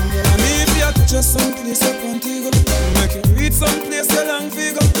it. And if you touch us someplace up on Tigo, make you reach someplace a long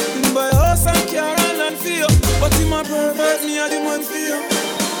figure. In buy house and car and land for you. But in my pervert, me a the man for you.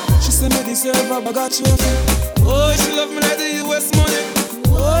 She say me deserve a bag of trophy. Oh, she love me like the US money.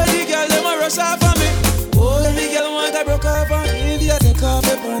 Oh, the girl them a rush off on me. Oh, the girl want I broke off on me. If you take off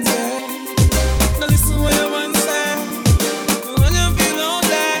your pants, now listen what your man say. When you feel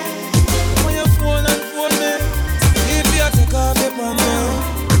lonely, when you phone and phone me. If you take off your pants,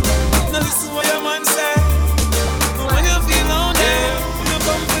 now listen what your man say. When you feel lonely, when you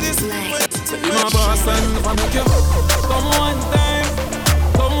come to this way. My boss and if I make you come one time,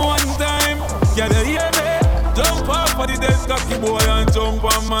 come one time. Yeah, they hear me. Jump off for the dead cocky boy and jump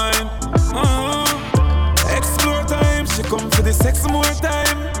on mine. Explore time, she come for the sex more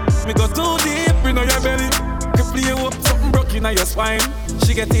time. Me go too deep in your belly. Can play you up, something broke in your spine.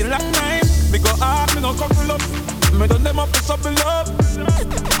 She get it long time. Me go hard, me no couple up. Me done them up to double up.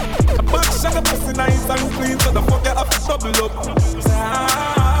 A back shot a pussy nice and clean, so the fuck you have to double up.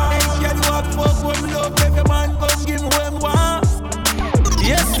 Yeah, you walk fuck one love, every man come give me one one.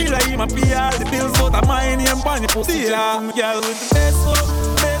 Yes, still I my PR, the bills out of my name, bunny pussy. Yeah, girl with the best up,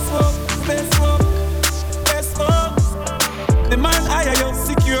 best up, best up, best up. The man hire you,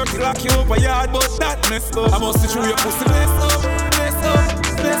 security lock you up a yard, but that messed up. I must see through your pussy, best up, best up,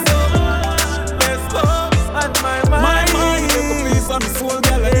 best up, best up. And my mind, you can please on the soul,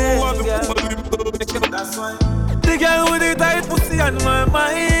 girl, I don't want to. That's why. The girl with the tight pussy on my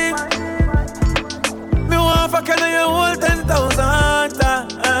mind. Me want fuck and you hold 10,000 times.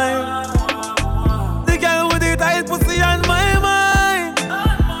 The girl with the tight pussy on my mind.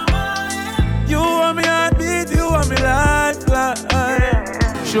 You want me heartbeat, you want me lifeline.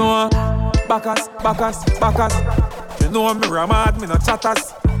 Sure, backers, backers, backers. You know me ramad, me no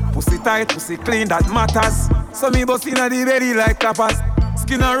chatters. Pussy tight, pussy clean, that matters. So me bust inna the belly like clappers.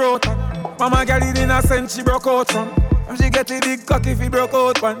 Skin a rotor. Mama girl it in a sense she broke out from. She get a big cock if he broke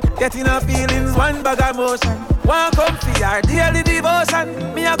out one. Getting her feelings, one bag of motion. One come for her daily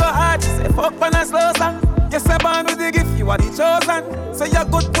devotion. Me a go hard, she say fuck when I slow song. Yes, I born with the gift, you are the chosen. So you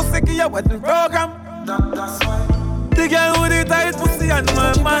good pussy, give you wedding program. That's why. The girl with the tight pussy on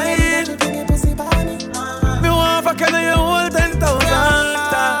my mind. Me want fuck and you hold 10,000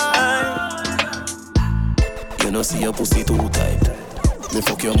 times. You know see your pussy 2 times. Me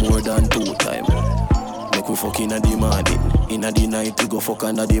fuck you more than 2 times. Make we fuck inna the morning. Inna the night we go fuck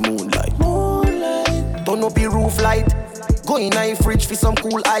under the moonlight. Turn up the roof light. Go in a fridge for some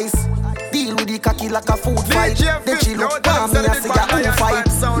cool ice. Deal with the cocky like a food fight. Then she look calm, me a say a cool fight.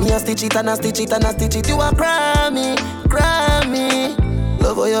 Me a stitch it and a stitch it and a stitch it. You a Grammy, Grammy.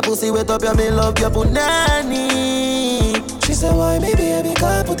 Love how your pussy wet up, you me love your punani. She said why me baby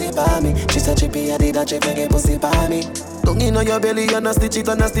can't put it by me. She said chippy I did that chick make pussy by me. Don't in on your belly and a stitch it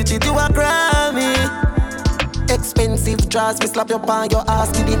and a stitch it. You a Grammy. Expensive dress, me slap your pan, your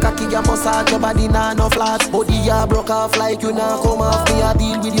ass, give the cocky, your massage, your body nah no flat. Body ya broke off like you nah come off. Me a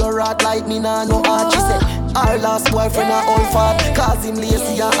deal with your rat like me nah no heart. She said, our last boyfriend a all fat. Cause him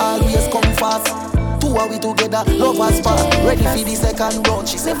lazy and always come fast. 2 are we together, love us fast. Ready for the second round,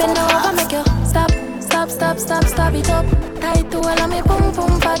 she said, bend over, make you stop, stop. stop it up. Tight to all of me pum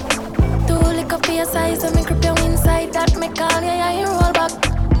pum fat. Too lick up for your size and me grip you inside. That me call you roll back.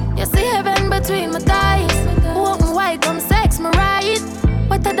 You see heaven between my thighs. Open wide, come sex me right.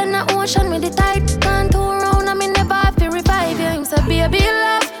 Wetter than the ocean with the tide. Can't turn around and me never have to revive you. Him say baby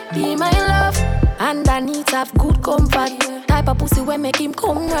love, be my love. And I need to have good comfort. Type of pussy when make him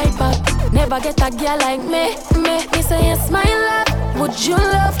come right back. Never get a girl like me. Me say yes my love. Would you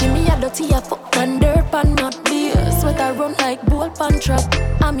love? Give me a dirty a fuck and dirt pan not beer. Sweater run like bull pan trap.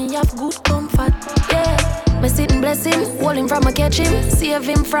 And me have good comfort, yeah. Me sit and bless him, hold him from a catch him. Save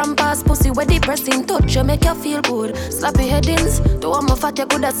him from past pussy where depressing. Touch you make you feel good. Slappy headings, though I'm a fat you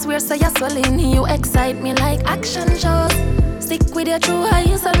could swear so you're swelling. You excite me like action shows. Stick with your true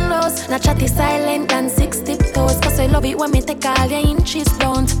highs and lows. Not chatty silent and 6 tiptoes. Cause I love it when me take all your inches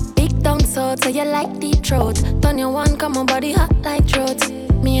down. Big down so you like deep throat. Turn your one, come on body hot like throat.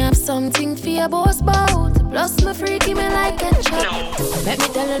 Me have something for your boss bout. Plus me freaky me like a chop. Let me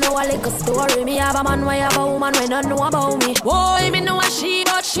tell you now a little story. Me have a man why have a woman when don't know about me. Boy, me know a she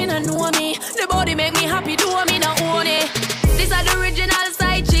but she don't know me. The body make me happy, do me not own it. This are the original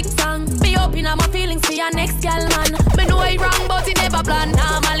side chick song. Me open up my feelings for your next gal man. Me know I wrong but it never plan.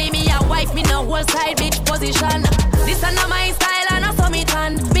 Normally me a wife, me no whole side bitch position. This are not my style and I saw me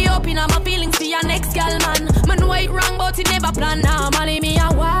tan. Me open up my feelings for your next gal man. Me know I wrong but it never plan. Normally me a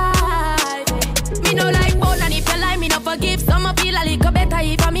wife. Me no like bone and if you lie me no forgive. Some a feel a little better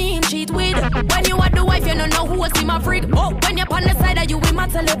if I mean cheat with. When you are the wife you don't know who will see my freak. Oh, when you're on the side of you we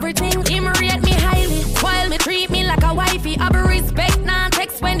matter everything. Him rate me highly, while me treat me like a wifey. I be respect now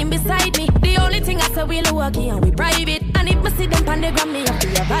text when him beside me. The only thing I say we lucky and we private. And if me see them on the gram me have to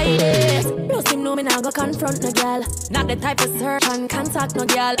avoid it. No him know me now go confront no girl. Not the type of search and contact no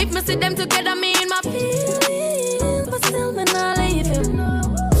girl. If me see them together me in my feelings, but still me not leave him.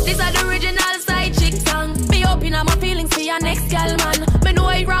 This are the original side chick song. Me open up my feelings for your next gal man. Me know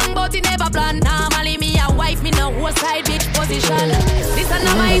I wrong but it never plan. Normally me a wife, me no whole side bitch position. This are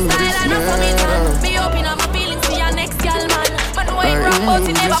not my style and I'm coming on. Me open up my feelings for your next gal man. Me know I wrong but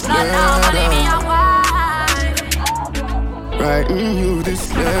it never plan. Normally me a wife. Writing you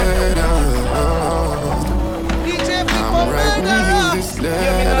this letter. I'm writing you this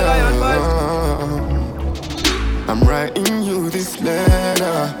letter. I'm writing you this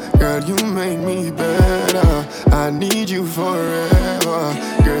letter. Girl, you make me better. I need you forever.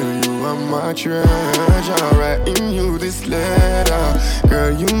 Girl, you are my treasure. Writing you this letter.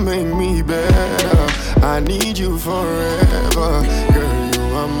 Girl, you make me better. I need you forever. Girl,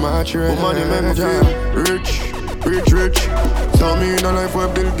 you are my treasure. Money make me feel rich. Tell me in a life where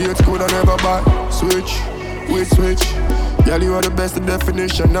Bill Gates could have never buy. Switch. Girl, you are the best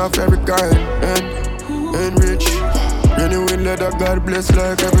definition of every kind. And rich. Genuine leather, God bless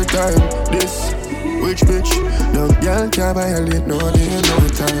like every time. This, which bitch? No girl can violate, no day, no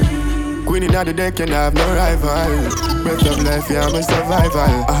time. Queen in the deck and I have no rival. Breath of life, yeah, I'm a survival.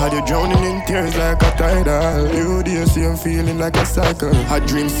 I had you drowning in tears like a tidal. You do the same feeling like a cycle. I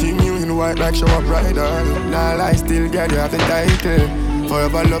dream seeing you in white like show up bridal. Nah, I still get you have the title.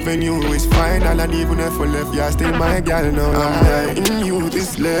 Forever loving you is fine, and even if I left, you're still my girl. No, I'm writing you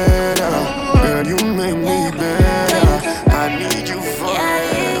this letter. Girl, you make me better. I need you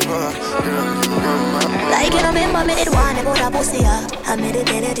forever. Girl, you are my like you remember me did one about a pussy, yeah. I made it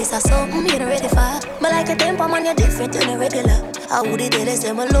tell you this is something you ready for. But like a temper man, you're different than a regular. I would tell you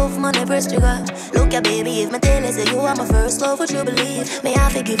say my love man never trigger. Look ya baby, if my tell you say you are my first love, would you believe? May I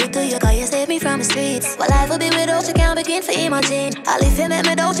forgive it to you, cause you saved me from the streets. But life will be without you, can't begin to imagine. I'll if you make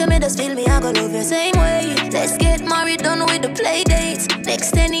me doubt you, me just feel me, I gonna love you same way. Let's get married, done with the play dates.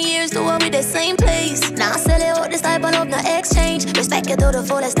 Next 10 years, do it with the same place. Now sell you out this type of love, no exchange. Respect you to the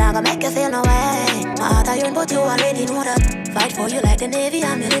fullest, I gonna make you feel no way. My heart iron, but you already know that. Fight for you like the Navy,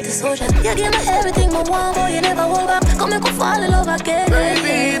 I'm your little soldier. You give me everything, but one boy, you never hold back. Come and go fall in love again.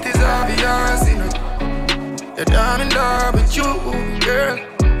 Baby, it is obvious, you know, that I'm in love with you, girl.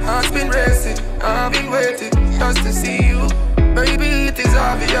 Heart's been racing, I've been waiting just to see you. Baby, it is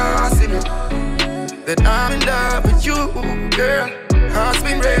obvious, you know, that I'm in love with you, girl. Heart's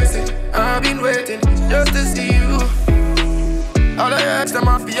been racing, I've been waiting just to see you. All I ask them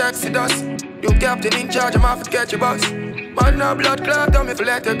off the exodus. You captain in charge, I'm off to catch your boss. Man, no blood clot, tell me to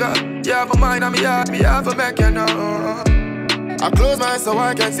let you go. You have a mind on me heart, me have a make you know. I close my eyes so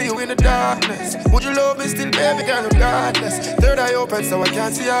I can see you in the darkness. Would you love me still, baby girl, regardless? Third eye open so I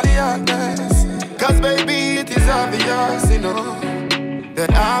can't see all the darkness. Cause baby, it is obvious, you know,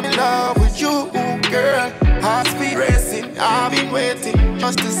 that I'm in love with you, girl. Heart speed racing, I've been waiting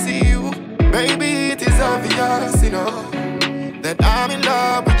just to see you. Baby, it is obvious, you know, that I'm in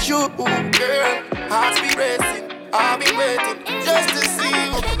love with you, girl. Hearts be racing, I've been waiting just to see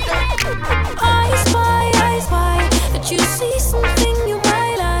you. I spy that you see something you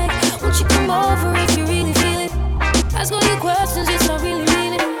might like. Won't you come over if you really feel it? Ask all your questions, yes, I really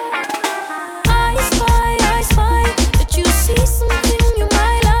mean it. I spy that you see something you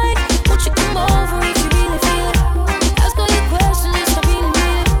might like. Won't you come over if you really feel it? Ask all your questions, yes, I really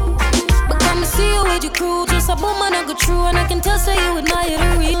mean it. But come and see you with your crew, just a woman I go true, and I can tell so you admire the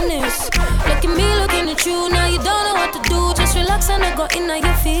realness. Look at me, looking at you, now you don't know what to do. Just relax and I got in now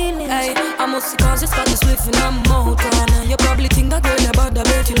your feelings. Hey, I'm mostly cause it's got the swift and I'm out on. You probably think that girl about that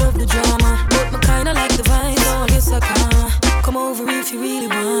bet you love the drama, but me kinda like the vibe, so I guess I can come over if you really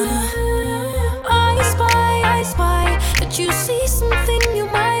wanna. I spy that you see something you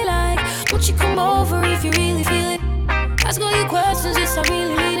might like. Won't you come over if you really feel it? Ask all your questions, yes, I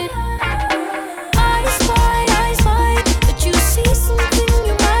really need it. I spy that you see something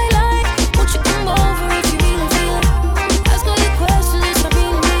you might like. Won't you come over if you really feel it? Ask all your questions, yes, I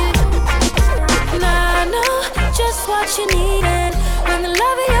really need it. Nah, no, just what you needin'. When the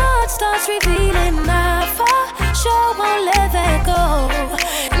love in your heart starts revealing, I for sure won't let that go.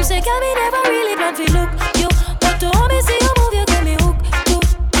 You say, girl, me never really plan to look you, but to me see you move, you get me hooked too.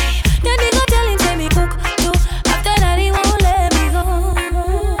 Then he go tell him, say me cook too. After that, he won't let me go.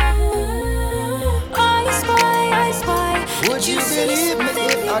 I spy. Would you believe me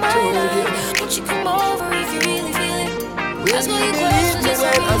if I told you? Would you come over if you really feel it? Will you believe me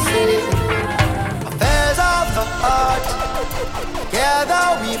when I say affairs of the heart, together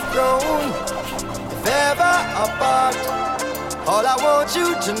we've grown, if ever apart. All I want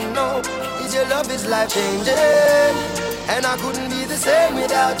you to know is your love is life changing, and I couldn't be the same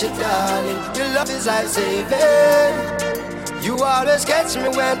without you, darling. Your love is life saving. You always catch me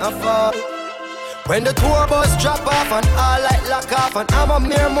when I fall. When the tour bus drop off and all light lock off, and I'm a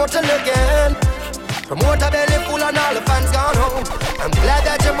mere mortal again. Promoter belly full and all the fans gone home. I'm glad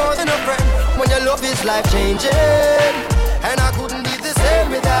that you're more than a friend. When your love is life changing, and I couldn't be the same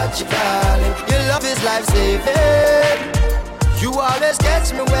without you, darling. Your love is life saving. You always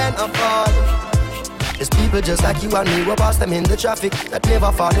catch me when I fall. There's people just like you and me, we pass them in the traffic that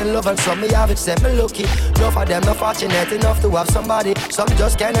never fall in love, and some me have it, said me lucky. Enough of them not fortunate enough to have somebody. Some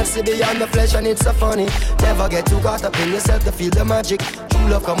just cannot see beyond the flesh, and it's so funny. Never get too caught up in yourself to feel the magic. True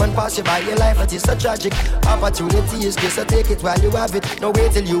love come and pass you by your life, but it's so tragic. Opportunity is good, so take it while you have it. No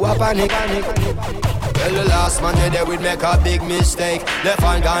wait till you are panic. Well, the last man there would make a big mistake. Left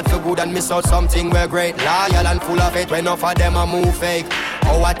hand gone for good and miss out something we're great. Loyal and full of it when enough of them a move fake.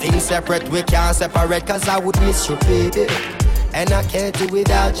 Our things separate, we can't separate, cause I would miss you, baby, and I can't do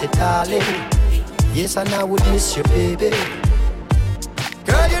without you, darling. Yes, and I would miss you, baby.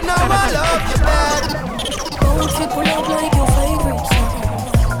 Girl, you know I love you bad. Don't you pull out like your favorite song.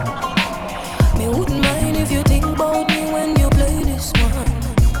 Me wouldn't mind if you think about me when you play this one.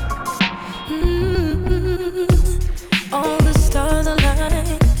 All the stars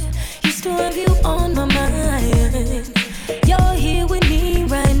align. Used to have you on my mind. You're here with me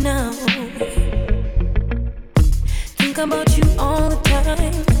right now. Think about you all the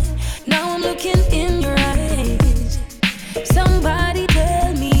time. Now I'm looking in your eyes. Somebody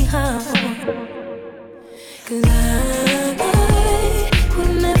tell me how. 'Cause I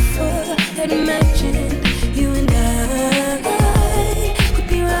would never imagine you and I would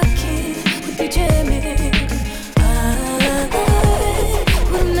be rocking, would be jamming. I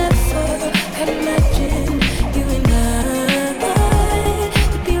would never imagine you and I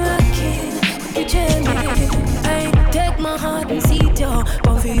would be rocking, would be jamming. I take my heart and see ya.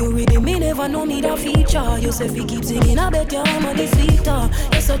 But for you really me never know me that feature. You say if you keep singing, I bet your I'm a deceiver.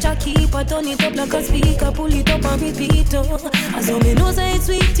 You're such a keeper, turn it up like a speaker, pull it up and repeat it. And so me know say it's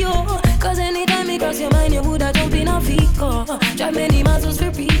sweet, yo. Cause anytime me cross your mind, you woulda jump in a vehicle. Drive many miles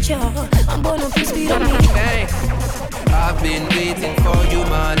for preacher. I'm born up to speed on me. Hey, I've been waiting for you,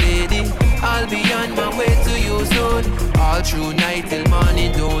 my lady. I'll be on my way to you soon. All through night till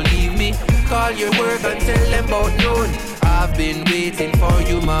morning, don't leave me. Call your work and tell them about noon. I've been waiting for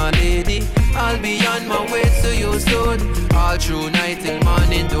you, my lady. I'll be on my way to you soon. All through night till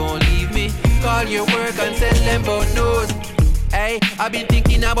morning, don't leave me. Call your work and tell them about noon. Hey, I've been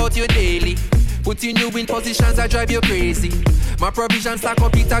thinking about you daily. Putting you in positions that drive you crazy. My provisions stack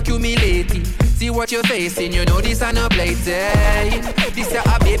up, it accumulating. See what you're facing, you know this ain't a plaything. This is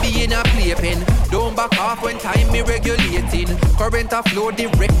a baby in a playpen. Don't back off when time me regulating. Current a flow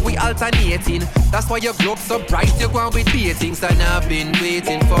direct, we alternating. That's why your globe so bright, you're going with beatings. And I've been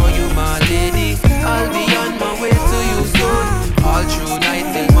waiting for you, my lady. I'll be on my way to you soon. All through night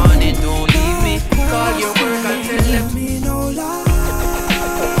till morning, don't leave me. Call your work and tell them me no lie.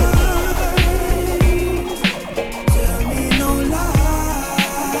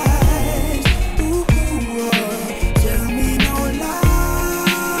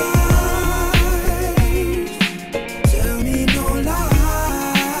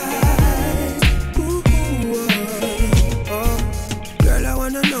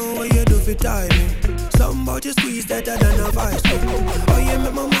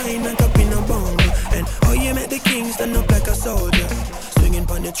 soldier. Swinging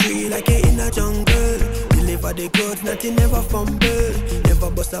on the tree like you in a jungle. Deliver the goods, nothing never fumble.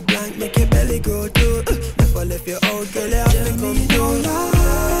 Never bust a blank, make your belly grow too. Never left you out, girl, you have to come through.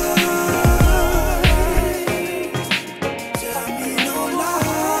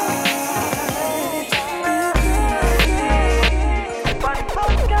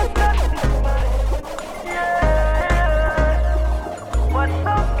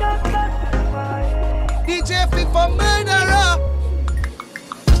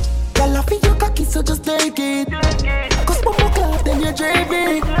 So just take it. Cause one more clap, then you drive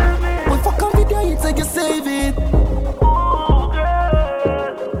it. One fuck on video, you say you save it.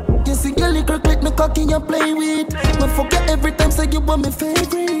 You see your liquor click, no cocky you play with. Man forget every time, say you want me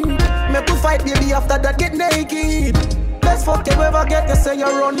favorite. Make you fight, baby, after that get naked. Best fuck you ever get, you say you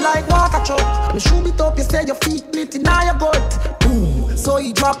run like water truck. Me shoot it up, you say your feet lit in your gut. Boom, so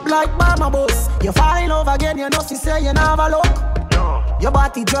you drop like mama bus. You fall in love again, you know she say you never look. Your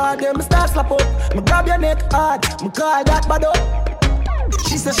body draw them, start slap up. Me grab your neck hard, me call that bad up.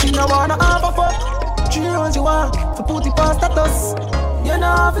 She said she no wanna have a fuck. 3 rounds you want, for put it past status. You know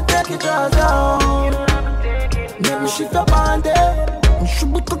how to take it all down. Make me shift up on there. Me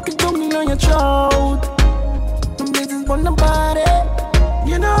should be cooking down in your throat. The bitches want the body.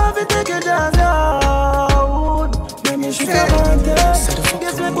 You know how to take it all down. Make me shift up on there.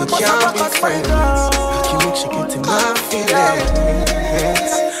 Yes, we put up a friends. You make she get in my feelings.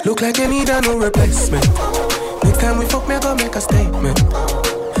 Look like you need a no replacement. Next time we fuck, me go make a statement.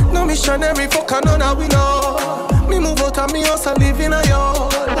 No missionary fuck and none of we know. Me move out of me house and live in a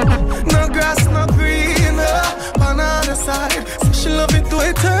yard. No grass, no green, on the other side. So she love it to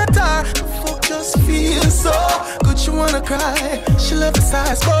a third time. Fuck just feels so good, she wanna cry. She love the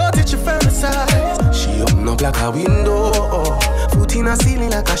size, but it's your fantasize. She open up like a window, foot in a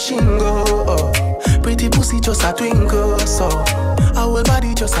ceiling like a shingle. Pretty pussy just a twinkle, so our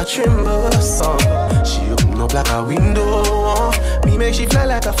body just a tremble, so she open up like a window. Me make she fly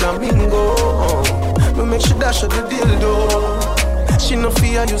like a flamingo. Me make she dash at the dildo. She no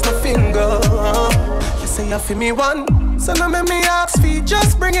fear, use no finger. You say you feel me one, so now make me ask feet,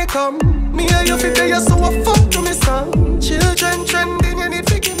 just bring it come. Me and you fit there, so I fuck to me son. Children trending, you need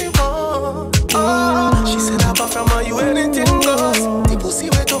to give me one. Oh, she said I from her, you anything goes. The pussy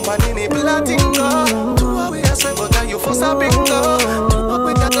wet up and in it platinum. 2 away I swear, but you force a bingo. 2 up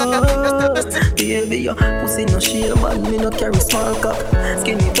with that like a baby, your pussy no shame, man, me no carry small cock.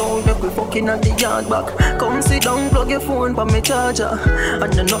 Skinny tone, make we fucking at the yard back. Come sit down, plug your phone for me charger.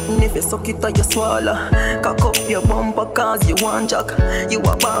 And no nothing if you suck it or you swallow. Cock up your bumper cause you want jack. You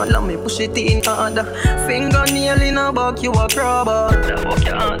a ball and me push it in harder. Fingernail in a back, you a crabber. That walk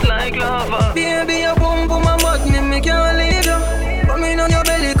your heart like lava. Baby, your bum for my butt, me can't leave you. Come in on your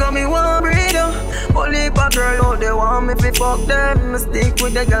belly, come me want breathe you. Only if a girl out they want me fi fuck them. Me stick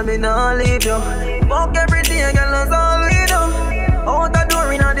with the girl, me nah leave you. Fuck every day, girl, that's all we do. Out the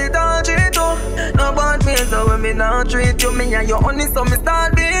door, inna the tall street too. No bad face, so when me nah treat you. Me and you honey, so me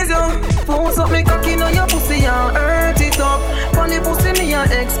start busy you. Force up me cocky on your pussy and hurt it up. Funny pussy, me a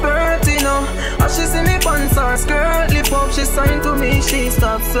expert, you know. As she see me pants or skirt lip up, she sign to me, she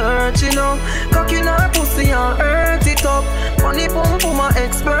stop searching, you know. Cocky on her pussy and hurt it up. Funny pum pum a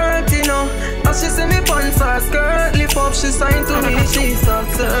expert, you know. As she see me pants or skirt lip up, she sign to me, she stop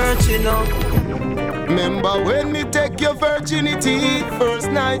searching, you know. Remember when me take your virginity, first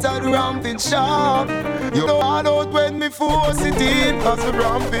night at the ramping shop. You know hard out when me force it in, as the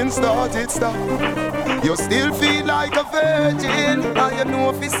ramping started stop. You still feel like a virgin, and you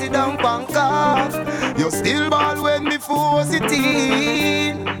know if you sit down bank off. You still ball when me force it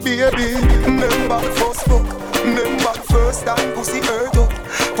in. Baby, remember the first book, remember the first time pussy hurt up.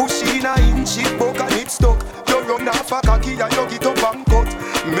 Push in a inch, it broke and it stuck. You run off a cocky and you get up and cut.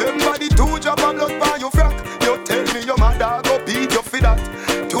 Remember the 2 drop of blood by your frack. You tell me your mother go beat you for that.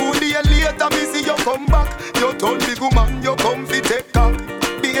 2 days later me see you come back. You turn big woman, you come fi take cock.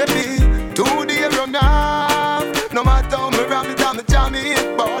 Baby, 2 days run off. No matter how me ram it, I'm jam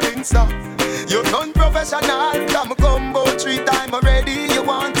it, ballin' stop. You turn professional, come combo 3 times already. You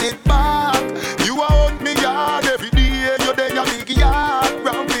want it back. You a hunt me yard every day. You there a big yard,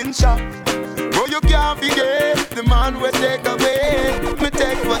 ramping shop. But you can't forget the man will take away. Me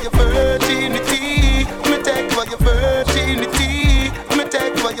take for your virginity. Me take for your virginity. Me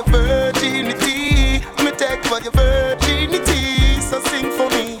take for your virginity. Me take for your virginity. So sing for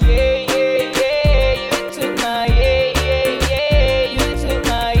me. Yeah, yeah, yeah. You took my yeah, yeah, yeah. You took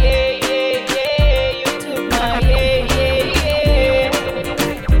my yeah, yeah, yeah. You took my yeah, yeah,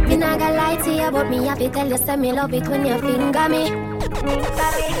 yeah. Me nah gonna lie to you, but me have to tell you, say me love it when you finger me.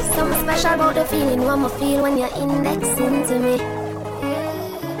 Some special about the feeling one I feel when you're indexing to me.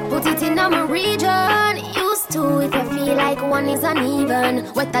 Put it in my region. Used to if you feel like one is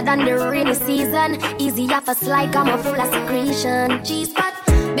uneven. Wetter than the rainy season. Easy off a slide, I'm full of secretion. G-spot,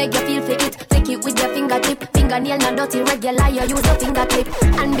 beg you feel for it. Take it with your fingertip. Fingernail not dirty, regular, you use a finger clip.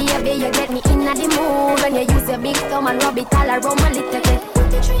 And baby, you get me in the mood. When you use your big thumb and rub it all around my little bit.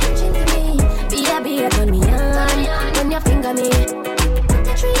 Put your trench into me. Baby, turn me on. When you finger me. Put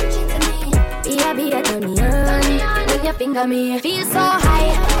your trench into me. Baby, turn me on. When you finger me. Feel so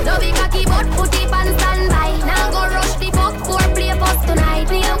high. Don't be cocky, but put it on standby. Now go rush the fuck for play post tonight.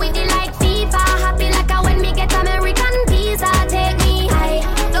 Play with it like FIFA. Happy like a when me get American visa. Take me high.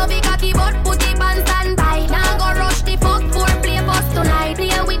 Don't be cocky, but put it on standby. Now go rush the fuck for play post tonight.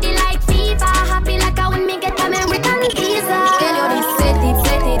 Play with it like FIFA. Happy like a when me get American visa. Tell you this, set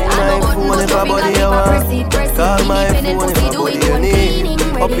it. I know what most of you got to press it. Call my phone if I body you need.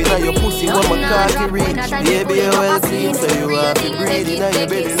 Up inna your pussy, what my cocky reach. Baby, you well clean, so you have to breathe inna your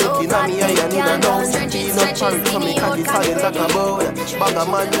belly. Looking at me, I need a nose. Peanut porridge, so me cocky solid like a bowl. Bag a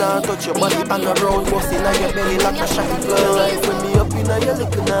man now, touch your body on the road. Bust inna your belly like a shotty blood. Like when me up inna your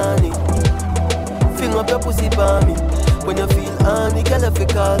little nanny. Fling up your pussy for me. When you feel honey, girl, if you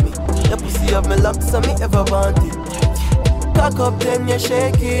call me. Your pussy have me locked, so me ever want it. Cock up, then you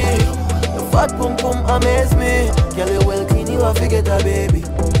shake it. Your fat pum pum amaze me. Girl, you well clean, you have to get a baby.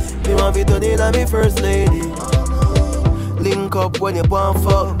 Me want to turn in a me first lady. Link up when you want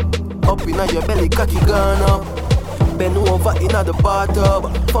fuck. Up inna your belly, cocky gone up. Bend over inna the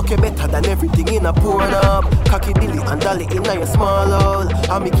bathtub. Fuck you better than everything in a porn up. Cocky dilly and dolly inna your small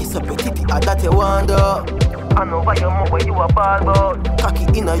hole. And me kiss up your titty, and that you wonder. I know why your mom where you a ball bout. Cocky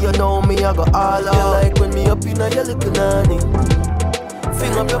inna you know me, I go all out. You like when me up inna your little nanny.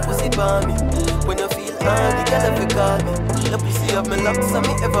 Fling up your pussy for me. When you feel honey, girl, if you call me. Your pussy have me locked, so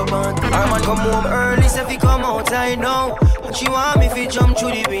me ever want it. Our man come home early, so fi come outside now. And she want me fi jump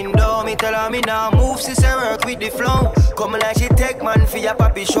through the window. Me tell her me now move, sister work with the flow. Come like she take man for your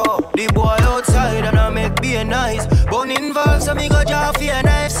papi show. The boy outside and I make be nice. Bone involved, so me go draw for a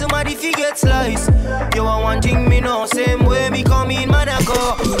knife. Somebody fi get slice. You want one thing me know, same way me come in, man I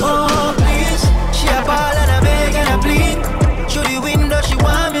go. Oh please, she a ball and a beg and a plead. Through the window, she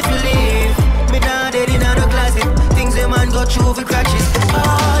want me to leave. Me down dead in the closet. Things a man go through for crashes.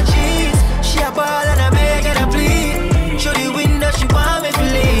 Oh jeez, she a ball and a beg and a plead. Through the window, she want me to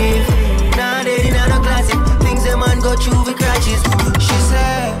leave. Down dead in the closet. Things a man go through for crashes. She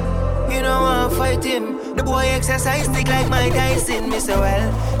said, you don't want to fight him. The boy exercise stick like Mike Tyson. Me say well,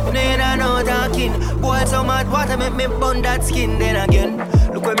 you know no talking. Boy so mad water make me burn that skin. Then again,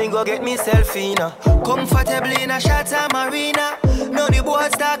 look where me go get myself in. Comfortably in a Shatta Marina. Now the boy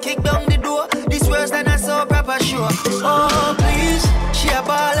start kick down the door. This worse than a so proper show. Oh please, she a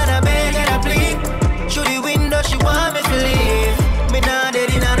ball and a beg and a plead. Through the window she want me to leave. Me now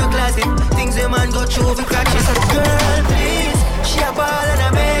dead in the closet. Things a man go through for crashes. Girl please, she a ball and a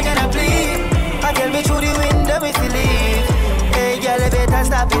beg and a plead. I tell me through the window me to leave. Hey girl, you better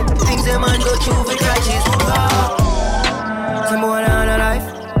stop it. Things a man go through for crashes. Some boy on a life.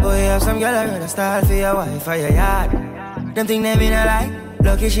 Boy, you have some girl I run a style for your wife or your yard. Them think they mean a lie.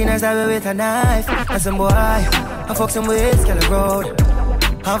 Lucky she not stab with a knife. And some boy, I fuck some with girl road.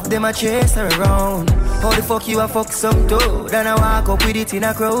 Half them a chase her around. How the fuck you a fuck some dude? Then I walk up with it in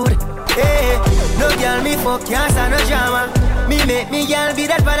a crowd. Hey, no girl me fuck can't stand no drama. Me make me girl be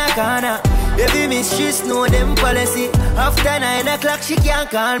that pan a corner. Every mistress know them policy. After 9 o'clock she can't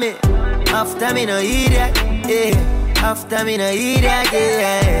call me. After me no idiot, yeah. After me no idiot,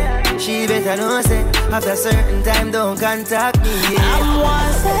 yeah. She better know say after certain time don't contact me, yeah. I'm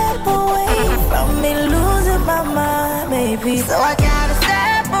one step away from me losing my mind, baby. So I gotta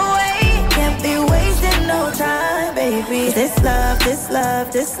step away. Can't be wasting no time, baby. This love,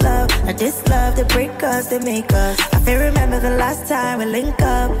 not this love that break us, that make us. I feel remember the last time we link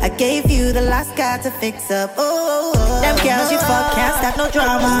up. I gave you the last guy to fix up. Oh, them girls you fuck can't stop no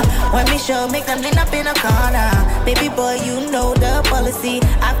drama. When me show, make them lean up in a corner. Baby boy, you know the policy.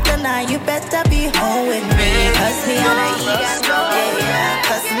 After 9, you better be home with me. Cause me on a eat, yeah.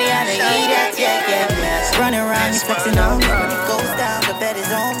 Cause me on a eat, yeah. Running around, you flexing on me. When it goes down, the bed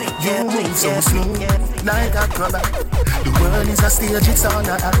is on me. You move so smooth, like a acrobat. The world is a stage, it's all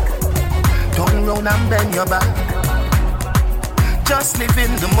a act. Turn round and bend your back. Just live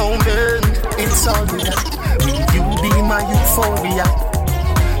in the moment, it's all we got. You be my euphoria.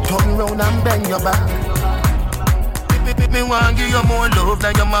 Turn round and bend your back. Me want give you more love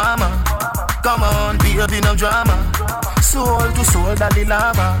than your mama. Come on, baby, no drama. Soul to soul, daddy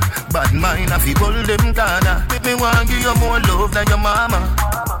lava. Bad mind, I feel pull them corner. Me want give you more love than your mama.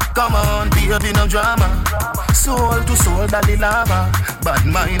 Come on, baby, no drama. Soul to soul, daddy lava. But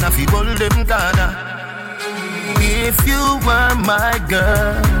mine, I feel all them corner. If you were my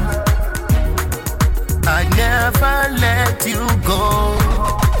girl, I'd never let you go.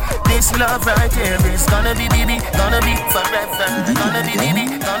 This love right here is gonna be baby, gonna be forever. Gonna be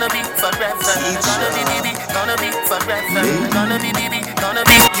baby, gonna be forever. Gonna be baby, gonna be forever. Gonna be baby, gonna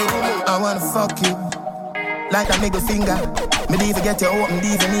be you. I wanna fuck you like a middle finger. Me even get you open,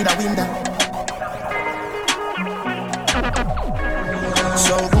 even need a window.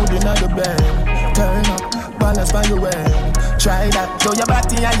 So good in the bed, turn up, balance by your way. Try that, show your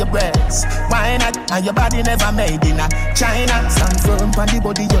body and your breasts. Why not? And your body never made in a China. Stand firm on the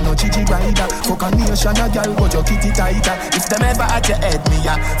body, you know Gigi rider. Fuck a nation, a girl, but your kitty tighter. If them ever at your head, me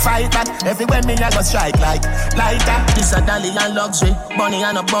a fight back. Everywhere me a go strike like lighter. This a dolly and luxury, bunny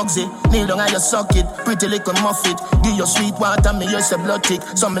and a bugsy. Kneel down and you suck it, pretty little muffet. Give your sweet water, me use a blood tick.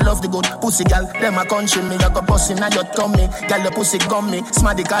 Some me love the good pussy gal, them a country me. I go bust in your tummy, gal your pussy gummy.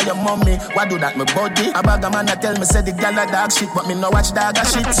 Smarty call your mommy, why do that my body? A bag a man a tell me say the gal a dog shit, but me no watch dog a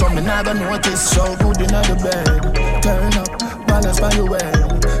shit, so me never notice. So good in the bed, turn up, balance by your way.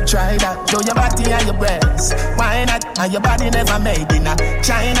 Try that, show your body and your breasts. Why not? And your body never made in a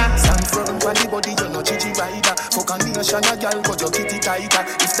China. Stand firm on the body, you know Gigi rider. Fuck a nation, a girl, but your kitty tighter.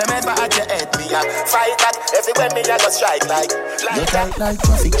 If them ever at your head, me a fight that. Everywhere me a go strike like you tight like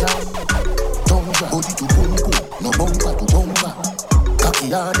traffic jam. Tonga, body to boom boom, no bumper to bumper.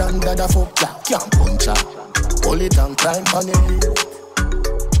 Cocky hard and dada fuck ya, can't punch ya. Hold it and climb on it.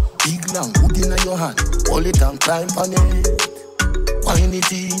 Big long hood in your hand. Hold it and climb on it. Wine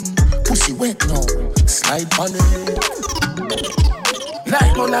it in. Pussy wet now. Slide on it.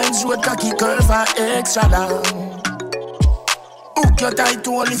 Like no lines road cocky curve are extra long. Hook your tight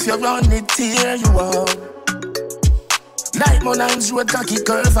hole if you run it, tear you up. Like no lines road cocky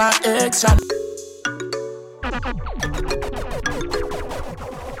curve are extra.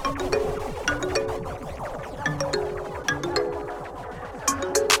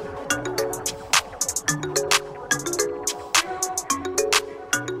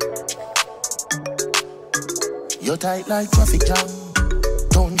 You're tight like traffic jam.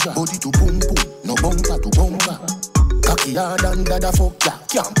 Tonja, body to boom boom, no bumper to bumper. Cocky hard and dada fuck ya,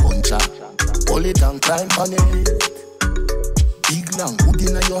 can't punch ya. Hold it and climb on it. Big long hood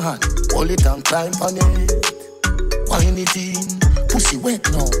in your hand. Hold it and climb on it. Wine it in, pussy wet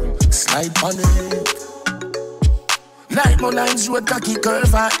now. Slide on it. Like my lines road cocky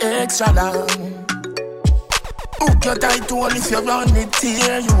curve are extra long. Hook your tight hole if you run it,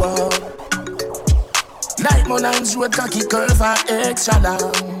 tear you up. Like my lines road cocky curve are extra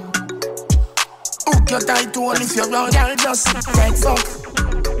long. Hook your tight hole if you run. Girl just take fuck.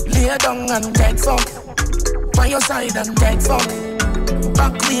 Lay down and take fuck. By your side and take fuck.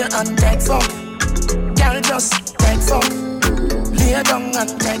 Back clear and take fuck. Girl just take fuck. Lay down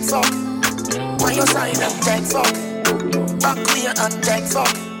and take fuck. By your side and take fuck. Back clear and take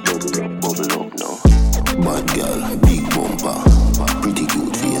fuck. Bubble up now. Bad girl, big bumper. Pretty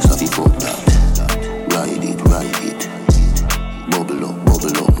cute face, have you fuck that? Ride it. Bubble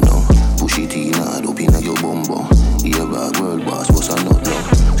up now. Push it in hard up in your bumbo. Here a world boss, what's a nut now?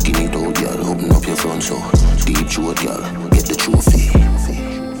 Skin it out, girl, open up your front so. Deep throat, girl, get the trophy.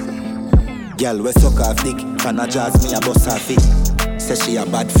 Girl, we suck off dick. Can I jazz me a bust her feet? Say she a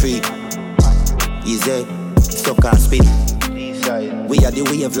bad freak. Easy, suck and spit. We are the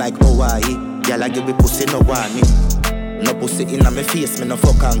wave like Hawaii. Girl, I give me pussy, no want me. No pussy in my face, me no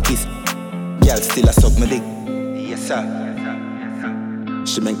fuck and kiss. Girl still a suck me dick. Yes sir.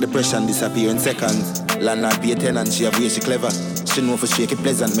 She make depression disappear in seconds. Landlord pay tenant, she have way she clever. She know for shake it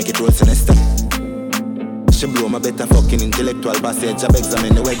pleasant, make it roll sinister. She blow my better fucking intellectual passage. Job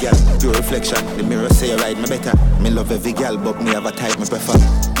examine the way girl, pure reflection. The mirror say you ride me better. Me love every girl, but me have a type me prefer.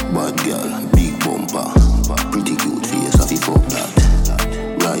 Bad girl, big bumper. Pretty cute face, have you fuck that?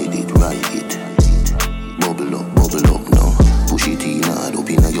 Ride it. Bubble up now. Push it in hard up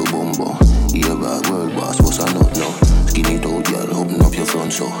in your bumbo. Here a world boss, what's a nut now? Skin it out, girl, open up your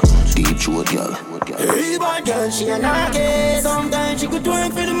front so. Deep throat, girl. Hey, bad girl, she a knocky. Sometimes she could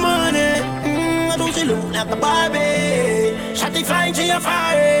twerk for the money. I don't she look like a Barbie. Shotty flying, she a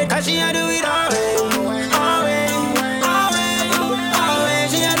fire. Cause she a do it always.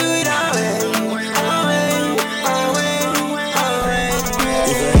 She a do it always.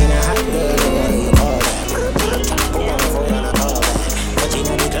 If you're in a hot girl,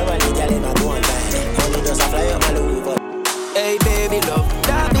 hey baby love,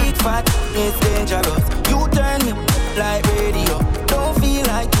 that big fat is dangerous. You turn me like radio. Don't feel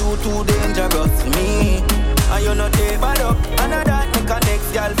like you too dangerous to me. And you not take bad up. And that make a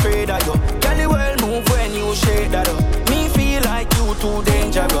next girl afraid of you. Girl, you well move when you shake that up. Me feel like you too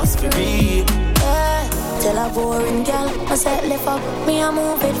dangerous for me. Yeah, tell a boring girl, I set lift up. Me, I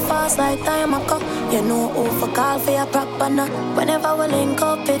move it fast like time a cup. You know who for call for your proper now. Whenever we link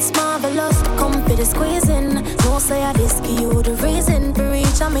up, it's marvelous. Come for the squeezing. No say I just give you the reason to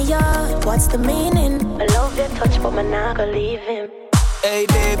reach on me yard. What's the meaning? I love your touch, but I'm not gonna leave him. Hey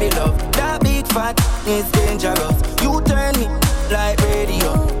baby love, that big fat is dangerous. You turn me like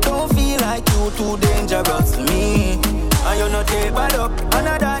radio. Don't feel like you too dangerous to me. And you not take bad up. And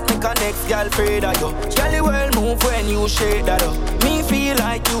that make a next girl afraid of you. Girl, you well move when you shake that up. Me feel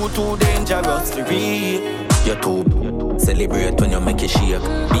like you too dangerous to read. You too celebrate when you make it shake.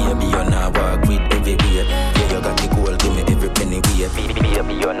 Baby, you not walk with every weight. Yeah, you got the gold, give me every penny weight.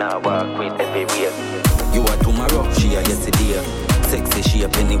 Baby, you not walk with every weight. You are tomorrow, she are yesterday. Sexy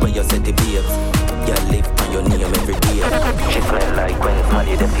shape anyway you set the babes. You live on your name every day. She smell like when it's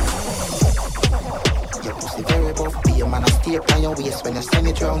money that your pussy very buff, be a man, I stay on your waist when you send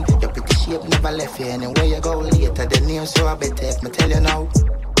it round. Your pretty shape never left you anywhere you go. Later the name, so I better if me tell you now.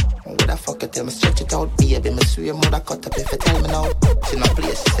 What the fuck you tell me stretch it out, baby, me swear mother cut up if you tell me now. She no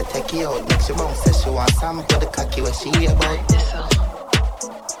place, she say take you out, make she bounce, say she want some for the cocky where she hear about.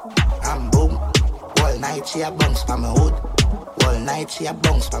 I'm boom, all night she a bounce from my hood. All night she a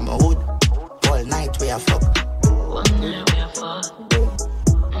bounce from my hood. All night we a fuck. All night we a fuck.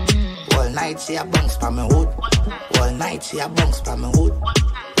 All night she a bounce from my hood. All night she a bounce from my hood.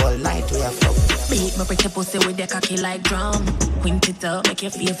 All night we a fuck. Beat my pretty pussy with your cocky like drum. Wind it up, make you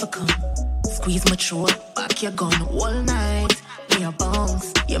feel for come. Squeeze my throat, back your gun all night. Me a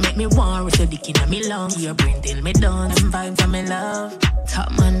bounce. You make me want with your dick in me lungs. Your brain till me done. Some vibes on me love.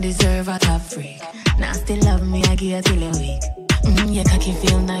 Top man deserve a top freak. Nasty love me, I give you till you weak. Your cocky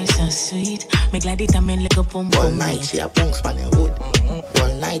feel nice and sweet. Me glad it a me lick up on all night she a bounce from the hood.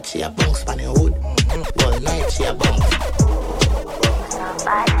 All night she a bounce from the hood. All night she a bounce.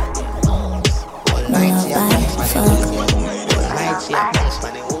 All night she a bounce from the hood. All night she a bounce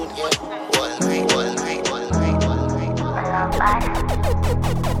from the hood. All night, all night, all night, all night.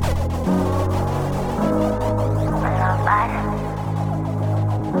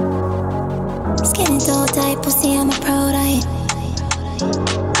 Skinny toe tight pussy, I'm a proud of it.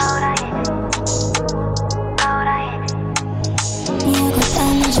 Yeah, good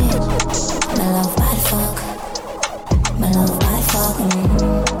energy. My love bad fuck. My love bad fuck.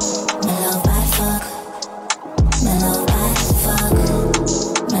 My love bad fuck. My love bad fuck.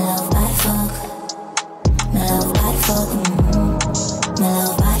 My love bad fuck. My love bad fuck. My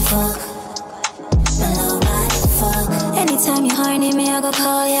love bad fuck. My love bad fuck. Anytime you horny me, I go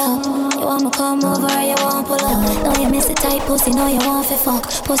call you. You want me come over, you want pull up. Know you miss a tight pussy, know you want to fuck.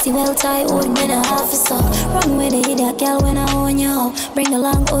 Pussy well tight, wouldn't need a half a suck. Run with the idiot girl when I own you up. Bring the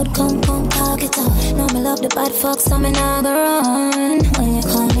long hood, come, talk it up. Know me love the bad fuck, so me not go run. When you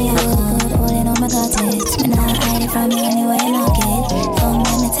call me, I good, holding on my got it. Me not hide it from you anyway, knock it. Come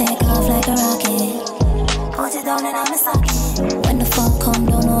let me take off like a rocket. Put it down and I'm a socket. When the fuck come,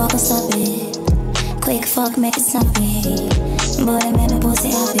 don't know I can stop it. Quick fuck, make it snappy. Boy, make me pussy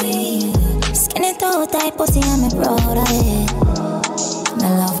happy. Skinny toe tight pussy, I'm proud of it. My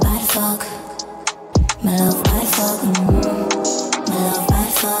love bad fuck. My love bad fuck. My love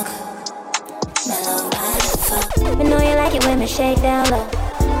bad fuck. My love bad fuck. Me know you like it when me shake down low.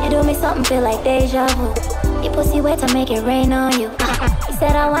 You do me something feel like deja vu. Your pussy wet to make it rain on you. You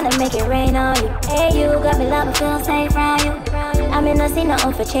said I wanna make it rain on you. Hey, you got me love and feel safe around you. I mean, I see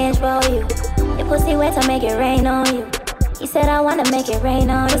nothing for change for you. Your pussy wet to make it rain on you. He said I wanna make it rain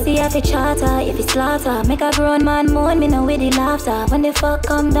on you. See if you charter, if you slaughter. Make a grown man moan, me know with the laughter. When the fuck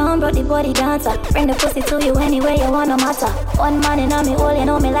come down, brought the body dancer. Bring the pussy to you anywhere you want, no matter. One man in on me, all you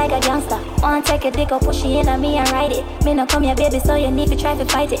know me like a gangster. Wanna take a dick or push it in on me and ride it. Me no come here, baby, so you need to try to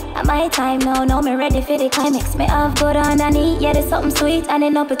fight it. At my time now, know me ready for the climax. Me have good underneath, yeah, there's something sweet and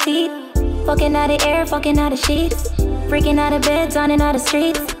in no petite. Fucking out the air, fucking out the sheets. Freaking out the bed, turning out the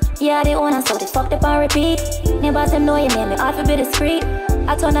streets. Yeah, the owner, so they fucked up and repeat. Neighbors them know you made me hard to be discreet.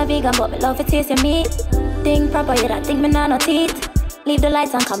 I turn a vegan, but me love to taste your meat. Think proper, you don't think me nah no teeth. Leave the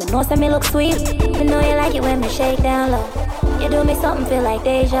lights on, come and know say me look sweet. You know you like it when me shake down low. You do me something feel like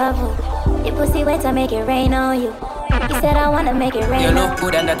deja vu. Your pussy wet to make it rain on you. He said I wanna make it rain. You look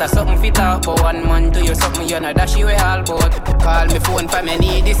good and that's something fit out. But one man do you something you know that she way all about. Call me phone for me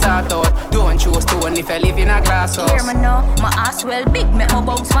need this sort out. Don't choose stone if I live in a glass house. Hear me now, my ass well big, me a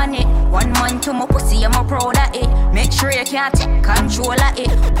bounce on it. One man to my pussy, I'm proud of it. Make sure you can't take control of it.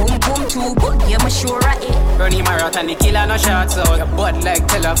 Boom boom too good, yeah, I'm sure of it. Bernie Marat and the killer no shots out. Your butt like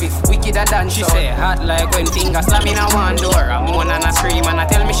Tel Aviv, wickeder than she say. Hot like when fingers slam in a one door. I moan and I scream and I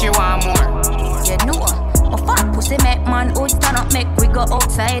tell me she want more. You know, my fat pussy make man out stand up. Make we go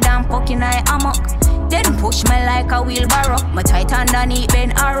outside and fucking I amok. Then push me like a wheelbarrow. My tight underneath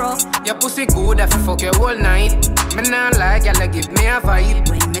Ben Arrow. Your pussy good if you fuck you all night. Me not like y'all give me a vibe.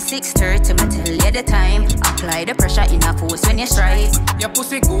 When me 6:30, me tell you the time. Apply the pressure in a force when you strike. Your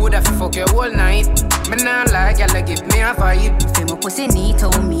pussy good if you fuck you all night. Me not like y'all give me a vibe. Feel my pussy neat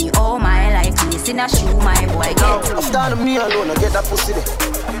on me, oh my. Like lace in a shoe, my boy get. After me alone, I get that pussy there.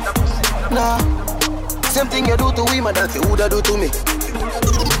 Nah, same thing you do to women that you woulda do to me.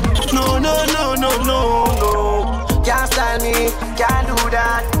 No, no, no, no, no, no. Can't style me, can't do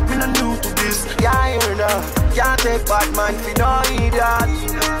that. Me not new to this, yeah, you know. Can't take bad man if you don't need that.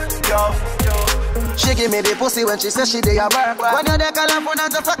 Yo. She give me the pussy when she says she dey a work. When you dey call her phone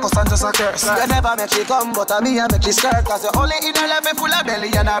and just a cuss and just a curse. You never make she come, but me I make she skirt. Cause you only in her life full of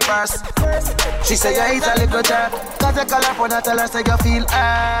belly and her purse. She say you eat a little jerk. Cause you call her phone and tell her say you feel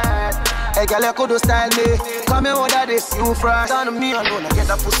hurt. Hey girl, you could style me. Come here, what this you fresh. Turn me alone, I get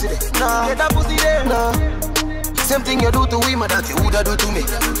that pussy there. Nah, get that pussy there. Nah, same thing you do to women that you woulda do to me.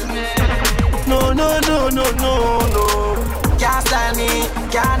 No, no, no, no, no, no. Can't style me,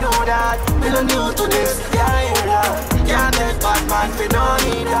 can't do that. Me no new to this, can't hear that. Can't take bad man, we don't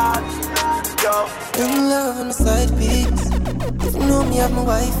need that. Yo, in love on the side piece. If you know me, I'm my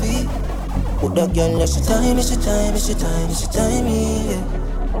wifey. Put that girl, let she time, it's your time, it's your time, it's your time, yeah.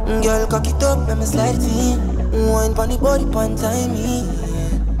 Girl, cock it up, let me slide it in. Wine pon the body, pon time, yeah.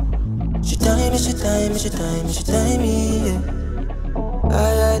 She time, it's your time, it's your time, it's your time, yeah.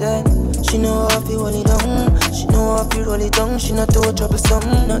 Aye. She know how to hold it down. She know how to roll it down. She not too troublesome.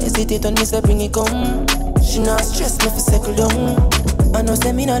 No hesitate on me, say bring it come. She not stress me for settle down. I know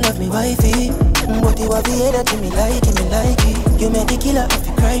say me not love me wifey, but you have the head that me like it. You make the killer have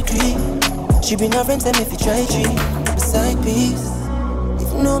to cry tree. She been a friend, say me fi try tree. Beside peace. If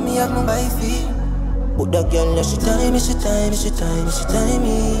you know me have my wifey, but that girl let she time, it's your time, it's your time, it's your time,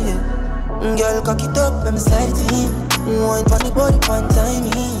 yeah. Girl cock it up, let me slide it in. Wine pon the body, pon time,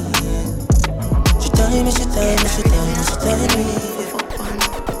 yeah. She time, it's your time, it's your time, it's your time, yeah.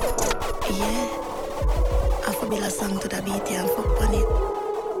 I feel build a song to the beat and fuck on it.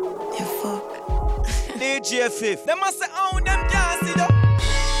 And fuck. DJ Fifth, them must say own them can't see though.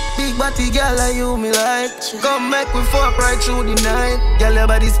 Big body girl, like you me like. Come make we fuck right through the night. Girl, your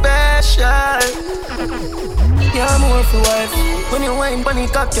body special. Yeah, more for wife. When you wine, bunny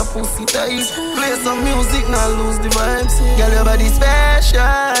cock your pussy tight. Play some music, now lose the vibes. Girl, your body special.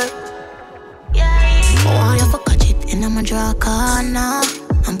 I want you to catch it in my draw corner.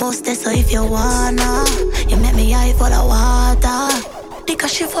 I'm busted, so if you wanna, you make me eye full of water.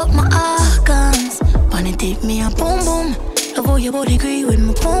 Because she fuck my organs. Bunny take me a boom boom. Love how your body agree with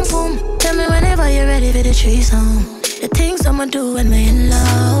my boom boom. Tell me whenever you're ready for the threesome. The things I'ma do when we're in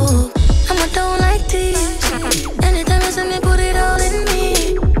love. I'ma don't like this. Anytime you see me put it all in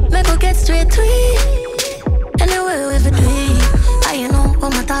me. Make her get straight to it. Anywhere we ever do it. I you know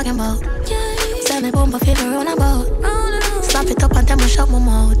what I'm talking about. Send me bumper feel run about. Slap it up and tell me shut my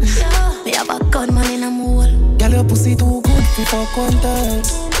mouth. Me have a gunman in a mole. Girl, your pussy too good for fuck one time.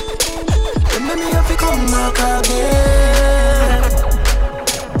 You make me have to come back again.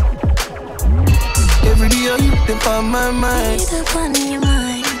 Every day you hit on my mind. Hit up on your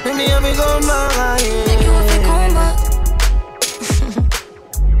mind. Make me have to come back again. Make you have to come back.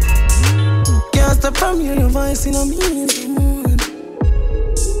 Can't stop from hearing your voice in a means.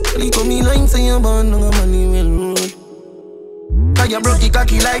 Lick on me line say you're born on a money well road. Cause you broke your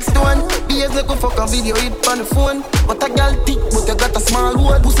cocky like stone. Beers like a fuck a video hit on the phone. But a girl thick but you got a small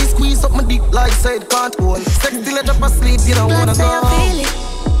hole. Pussy squeeze up my dick like side can't hold. Sex till I drop asleep you don't wanna go. I feel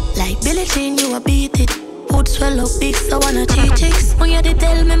it. Like Billie Jean you a beat it. Hood swell up big so wanna cheat chicks. When you did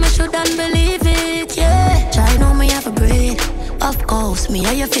tell me shouldn't believe it. Yeah, try know me have a breed. Of course, me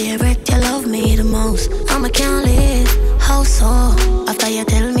are your favorite. You love me the most. I'ma can't live. How so? After you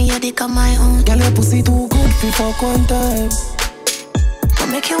tell me your dick on my own. Girl, your pussy too good for fuck one time. What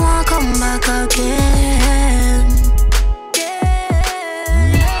make you wanna come back again?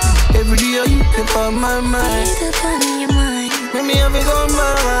 Every day you hit on my mind. Hit up on your mind. Make me have to come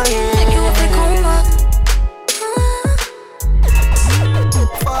back again. Make you have to come back.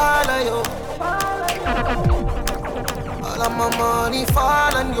 Follow you.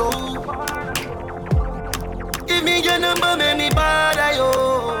 your number, make me bother you.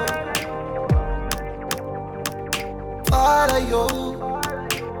 Follow you.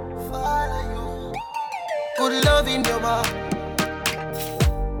 Good love in your bar.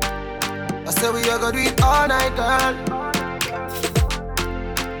 I say we are gonna do it all night, girl.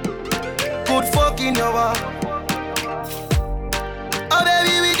 Good fuck in your bar. Oh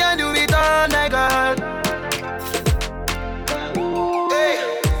baby, we can do it all night, girl. Hey,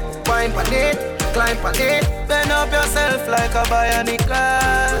 wine pan it, climb pan it, bend up yourself like a bionic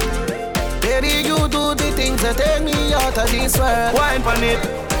girl. Baby, you do the things that take me out of this world. Wine pan it,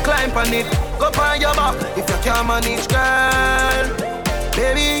 climb pan it, go on your back if you can't manage, girl.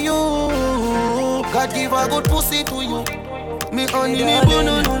 Baby, you God give a good pussy to you. Me honey, me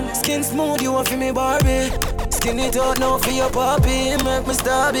bun. Skin smooth, you want for me Barbie. Skin it out now for your puppy, make me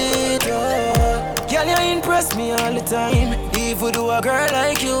stop it. Girl, you impress me all the time. Even though a girl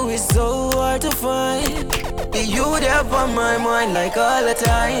like you is so hard to find. You there on my mind like all the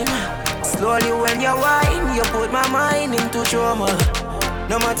time. Slowly when you whine, you put my mind into trauma.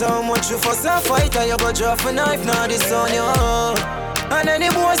 No matter how much you fuss and fight, you go drop a knife, now this on you. And any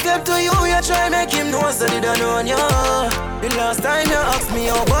boy step to you, you try make him know so they don't know you. The last time you asked me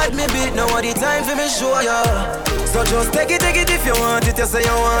how bad me beat, now the time for me show ya. So just take it if you want it, you say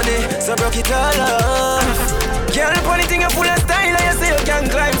you want it. So broke it all off. Girl, funny thing you full of style, and you say you can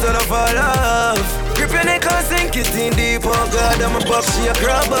climb so don't fall off. Grip your neck and sink it in deep, oh God, I'm a buck, she a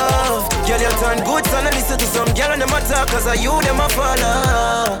grab off. Girl, you turn good, son, and listen to some girl and them attack, cause of you, them a fall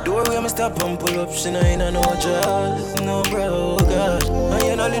off. Door where me stop and pull up, she no in a no jaws, no bro, God. And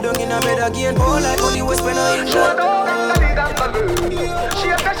you know, lay down in a bed again, boy, like only we spend a She want a she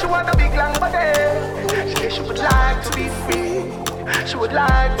said she want a big long body. She said she would like to be free. She would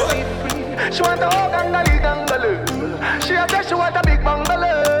like to be free. She want a gangali. She said she want a big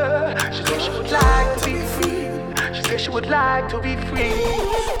bungalow. She said she would like to be free. She said she would like to be free.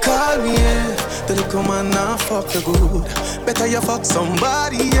 Call me, yeah. Then you come and now fuck you good. Better you fuck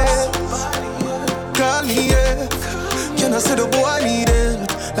somebody, yeah. Call me, yeah. Can I say the boy need it?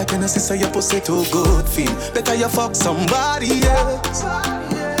 Like when I say your pussy too good feel. Better you fuck somebody else.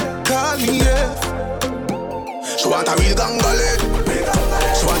 Call me, yeah. She want a real gangbale.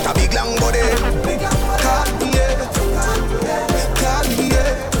 She want a big long body. Call me, yeah. Call me,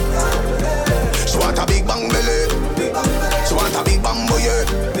 yeah. She want a big bang belly. She want a big bang boy, yeah.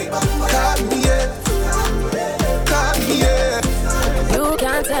 Call me, yeah. Call me, yeah. You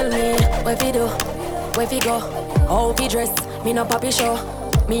can't tell me where we do, where we go, how we dress. Me no papi show.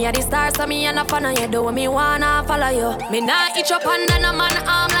 Me a the star, so me a no fan of you. Do me wanna follow you. Me nah itch up under no man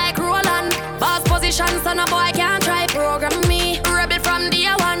arm like Roland. Boss position, so no boy can't try program me. Rebel from day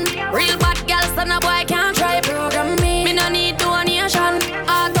one. Real bad girl, so no boy can't try program me. Me no need donation.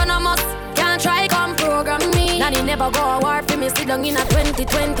 Autonomous, can't try come program me. Nanny never go a war for me. Sit down in a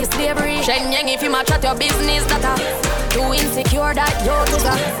 2020 slavery. Shen yang if you match at your business data. Too insecure that you do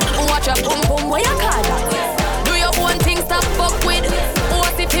that. Watch your boom boom, what you call that? One thing stop fuck with.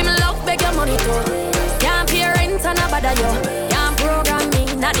 What if him love beg your money too? Can't pay rent and a bother you. Can't program me.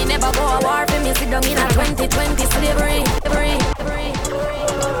 Nanny never go a war for me. Sit down in a 2020 slavery.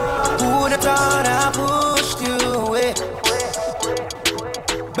 Who'da thought I pushed you away?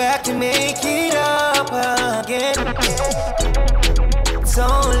 Back to make it up again. It's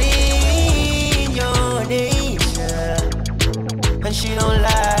only in your nature. And she don't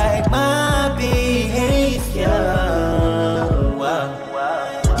like my behavior. Wow.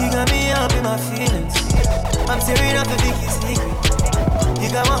 You got me up in my feelings. I'm tearing up the biggest secret. You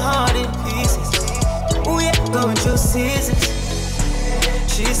got my heart in pieces. Oh yeah, going through seasons.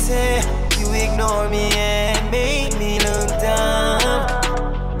 She said you ignore me and make me look dumb.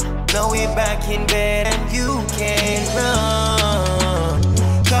 Now we back in bed and you can't run.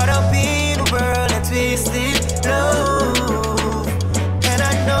 Caught up in the world and twisted love. And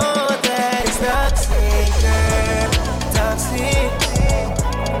I know that it's toxic, girl.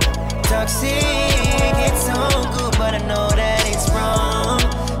 Toxic, it's so good, but I know that it's wrong.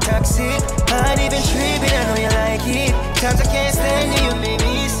 Toxic, I ain't even tripping, I know you like it. Times I can't stand you, you make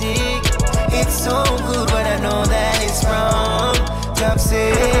me sick. It's so good, but I know that it's wrong.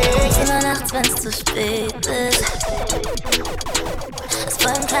 Toxic. Immer nachts, wenn's zu spät ist. Es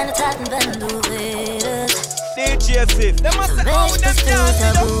fallen keine Taten, wenn du redest. DJ Sif, der macht für mich bist du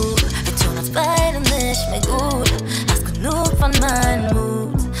tabu. Wir tun uns beide nicht mehr gut. Hast genug von meinem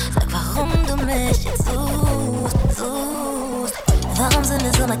Mut. Sag, warum du mich jetzt suchst. Warum sind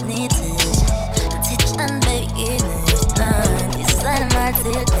wir so magnetisch? Du ziehst dich an, Baby, geht nicht. Nein, dieses eine Mal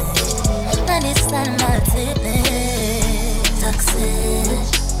zählt nicht. Nein, dieses eine Mal zählt nicht.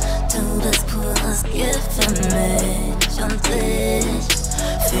 Toxisch, Du bist pures Gift für mich und ich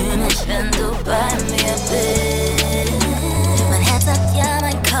fühl mich, wenn du bei mir bist. Mein Herz sagt ja,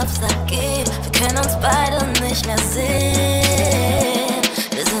 mein Kopf sagt geh. Wir können uns beide nicht mehr sehen.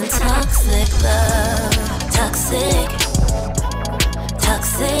 Wir sind toxic, love, toxic,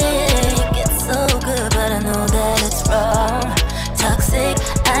 toxic. It's so good, but I know that it's wrong. Toxic,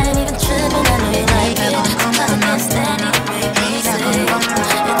 I ain't even tripping, I know you like it. I can't stand it, make me sick.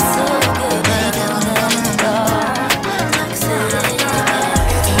 It's so good, but I know that it's wrong. Toxic.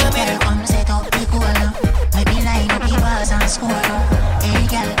 Come set up the goal, maybe line up the bars and score. Hey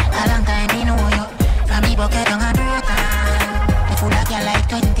girl, a long time me know you. From me bucket on a dirt time. Me full of girl like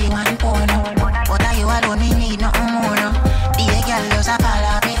 21 porno. But are you alone, me need nothing more. Be a girl, just a call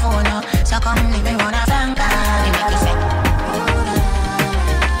up the phone. So come leave me on a flanker. Me make you say.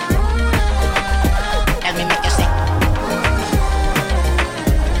 Let me make you say.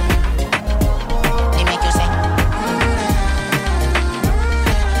 Me make you say.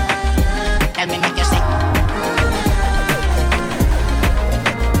 Let me make you say.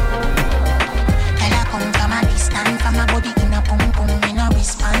 Girl, I come from a distance, from a body in a pum pum, in a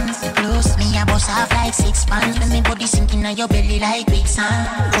response. Close me, a bust off like 6 pounds. When me body sinking on your belly like quicksand.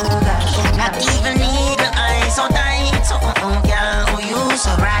 Oh gosh, not even need the eyes so tight. So girl, oh you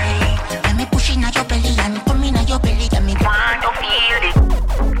so right. Let me push in at your belly and come in at your belly. Let me want to feel it.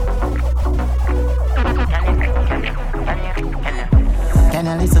 Can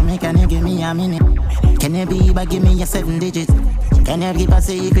you listen me? Can you give me a minute? Can you be but give me your 7 digits? Can you keep a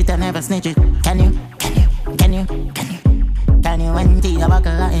secret and never snitch it? Can you empty a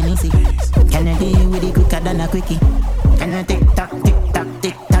buckle of NEC? Can you deal with it quicker than a quickie? Can you tick tock, tick tock,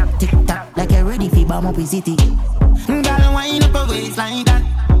 tick tock, tick tock, like you're ready for bomb up with city? Girl, wind up a waist like that.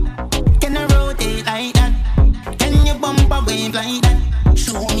 Can you rotate like that? Can you bump a wave like that?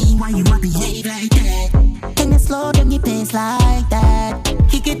 Show me why you behave like that. Can you slow down your pace like that?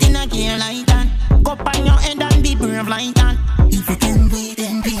 Kick it in a gear like that. Go on your head and be brave like that. If you can wait,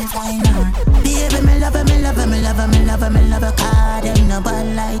 then please why not? Baby, me love her, me love her, me love her, me love her, me love her, car them no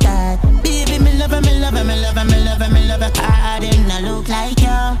bad like that. Baby, me love her, me love her, me love her, me love her, me love her, car them no look like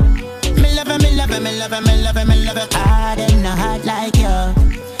you. Me love her, me love her, me love her, me love her, me love her, car them no hot like you.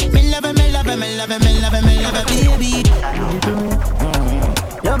 Me love her, me love her, me love her, me love her, me love her, baby.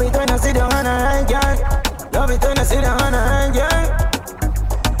 Love it when I sit down on a right, girl. Love it when I sit down on a right, girl.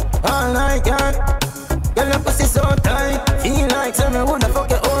 All night, girl. Girl, your pussy so tight. Feel like say me woulda fuck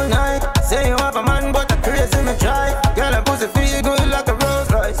you all night. Say you have a man, but I crazy me try. Girl, your pussy feel good like a Rolls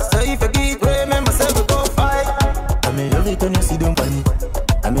Royce. So if you give way, remember say we go fight. I me love it when you sit down for me.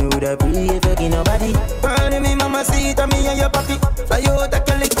 I me woulda pray if you get nobody. Girl, me mama see it, me and your papi. Fly you out a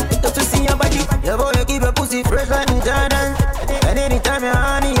Cali, just to see your body. Your boy, you keep your pussy fresh like me Jordan. And anytime you're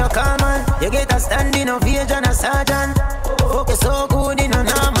honey, you come on. You get a standing ovation, a sergeant. Focus so good in a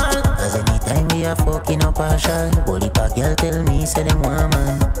normal. Cause anytime we are fucking up partial, holy pack girl tell me say them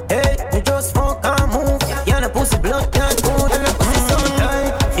woman. Hey, you just fuck and move. You're the pussy blood can't go. You're the pussy so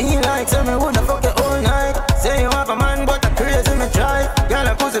tight. Feel like say me woulda fuck you all night. Say you have a man but I crazy me try. Girl,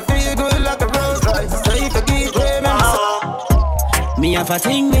 the pussy feel good like a Rolls Royce. So if you give way, me have a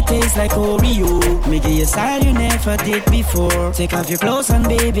thing that tastes like Oreo. Me give you style you never did before. Take off your clothes and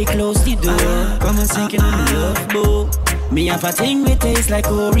baby close the door. Come and sink in my love boat. Me have a thing that tastes like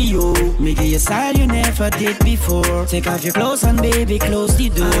Oreo. Me give you style you never did before. Take off your clothes and baby close the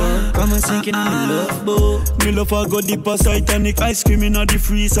door. Come and sink in my love boat. Me love a go deep as Titanic. Ice cream in the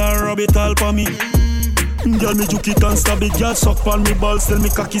freezer, rub it all for me. Girl, me juke it and stab it. Girl, suck on me balls, tell me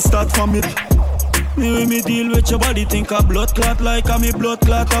cocky start from it. Me when me deal with your body, think a blood clot like a me blood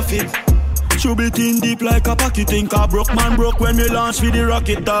clot of it. Should be thin deep like a pocket, think a broke man broke when me launch with the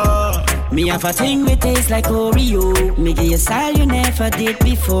rocket. Me have a thing that tastes like Oreo. Me give you style you never did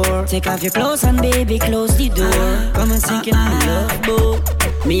before. Take off your clothes and baby close the door. Come and sink in my love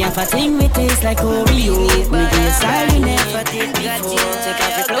boat. Me have a thing that tastes like Oreo. Me give you style you never did before. Take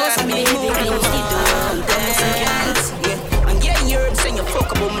off your clothes and baby close the door. Come and sink in my love boat. You heard me saying you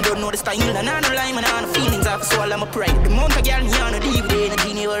fuck about me, don't know the style. And I no lie, man, I no feelings off, so I'm a pride. The month of girl, me on a DVD, and a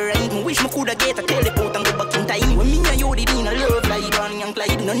genie will right. Me wish me coulda get a teleport and go back in time. When me and you did in a love like Bonnie and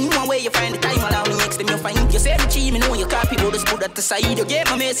Clyde. No need one way you find the time, allow me next time you find. You say me cheat, me know you copy, but just put that aside. You get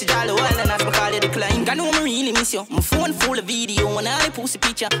my message all the while, and as me call you decline. I know me really miss you. My phone full of video, and all the pussy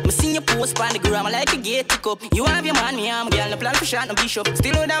picture. Me seen you post on the gram, I like a get pick up. You have your man, me I'm a girl, no plan for shot, no bishop.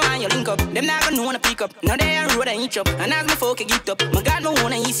 Still with that one, you link up. Them not gonna wanna pick up. Now they road I inch up, and as me fuck you get up. My God, no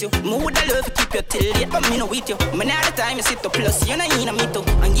wanna ease you. Me woulda love to keep you till late, but me no with you. Me not the time you sit up, plus you not in a meet up.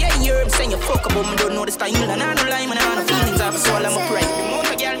 And yeah, you heard me saying you fuck about me, don't know the style. And I no lie, man, I no feelings off, so I'm a pride. The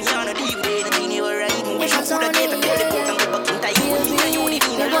month of girl, me on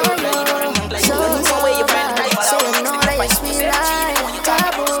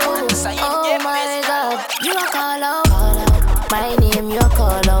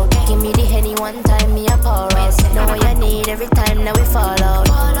now we fall out.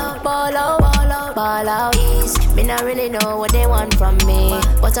 Ball out. Me not really know what they want from me,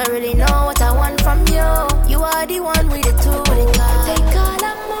 but I really know what I want from you. You are the one with the two. Take all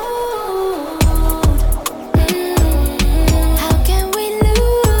I move. How can we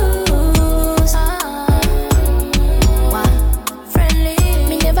lose? Friendly.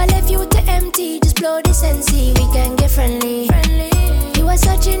 Me never left you to empty. Just blow this and see we can get friendly. You are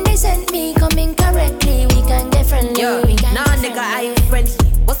such indecent me coming correctly. We can get friendly. Nah, nigga, I ain't friendly.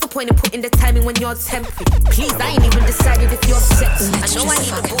 What's the point of putting the time in when you're temporary? Please, I ain't even decided if you're upset. I know I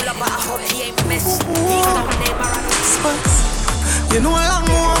need a ball up, but I hope he ain't messy. Please don't name my Sparks. You know I am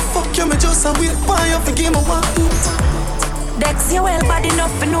more fuck you, me just a wait for you for give me one. Dex, you well bad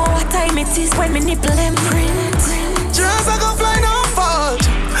enough to know what time it is when me nipple them print. Just I go fly no fall.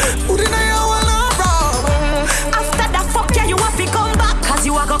 Put in a your wall no rob. After that fuck yeah, you have to come back, cause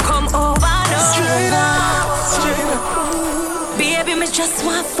you are gonna come over now. Straight up. Baby, me just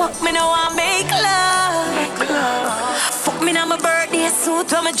want fuck, me no want make love. Fuck me now my birthday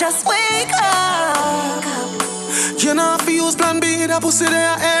suit, when me just wake up. You know if you use plan B, that pussy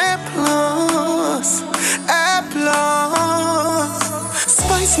there A+.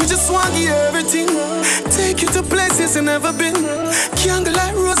 Spice, me just want you everything. Take you to places you never been.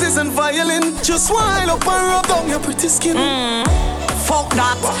 Candlelight roses and violin. Just wind up and rub down your pretty skin. Fuck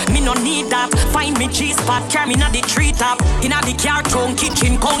that, me no need that. Find me G-spot, carry me na the tree top. Inna the car trunk,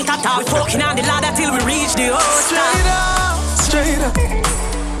 kitchen countertop. Fucking on the ladder till we reach the house. Straight up.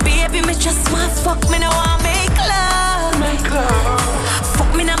 Baby, me just want fuck, me no want make love.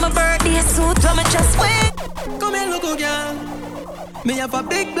 Fuck me na my birthday suit, when me just wait. Come here, look, girl. Me have a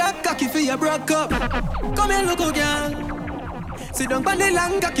big black cocky for your broke up. Come here, look, girl. Sit down on the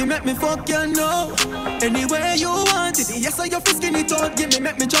long cocky, make me fuck you now. Anywhere you want it, yes, I your skin it out. Give me,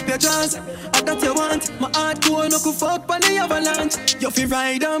 make me drop your jaws. I got you want. My heart cool, no could fuck on the avalanche. You feel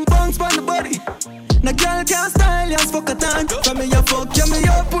ride and bounce on the body. No girl can't style, yes, fuck a time. From me you fuck, you me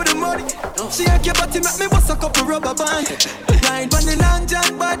up with the money. Shake your body, make me bust a couple rubber band. Ride on the long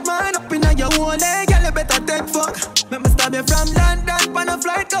john, bad man. Up in your whole leg, girl, you better take fuck. Make me stab you from London, pan a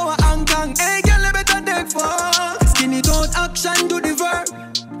flight, go to Hong Kong. Hey, girl, you better take fuck. Skinny don't action, do the verb.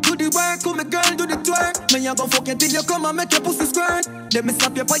 Do the work, come me girl, do the twerk. Me a go fuck you till you come and make your pussy squirt. Let me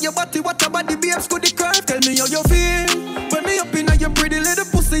slap you by your body, what about the babes, go the curve. Tell me how you feel. When me up in your pretty little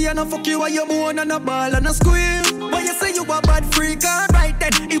pussy, and I fuck you while you moan and a ball and a squeal. Why you say you a bad freak, alright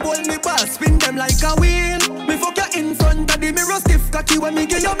then. He hold me ball, spin them like a wheel. Me fuck you in front of the mirror, stiff cocky. When me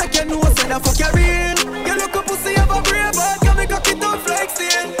get you, make you know, say that fuck you real. You look a pussy, have a brave heart, you me cocky tough like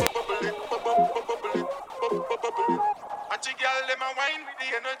steel.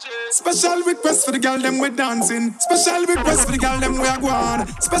 Special request for the girl them we dancing. Special request for the girl them we are going.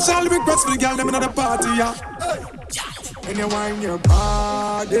 Special request for the girl them in the party, yeah. When you wine your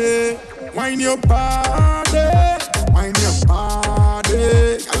body, wine your body, wine your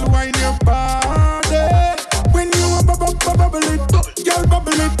body, girl wine your body. When you a bubble it, girl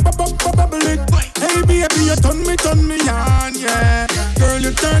bubble it, bubble it. Hey baby, you turn me on, yeah. Girl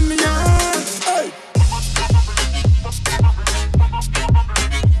you turn me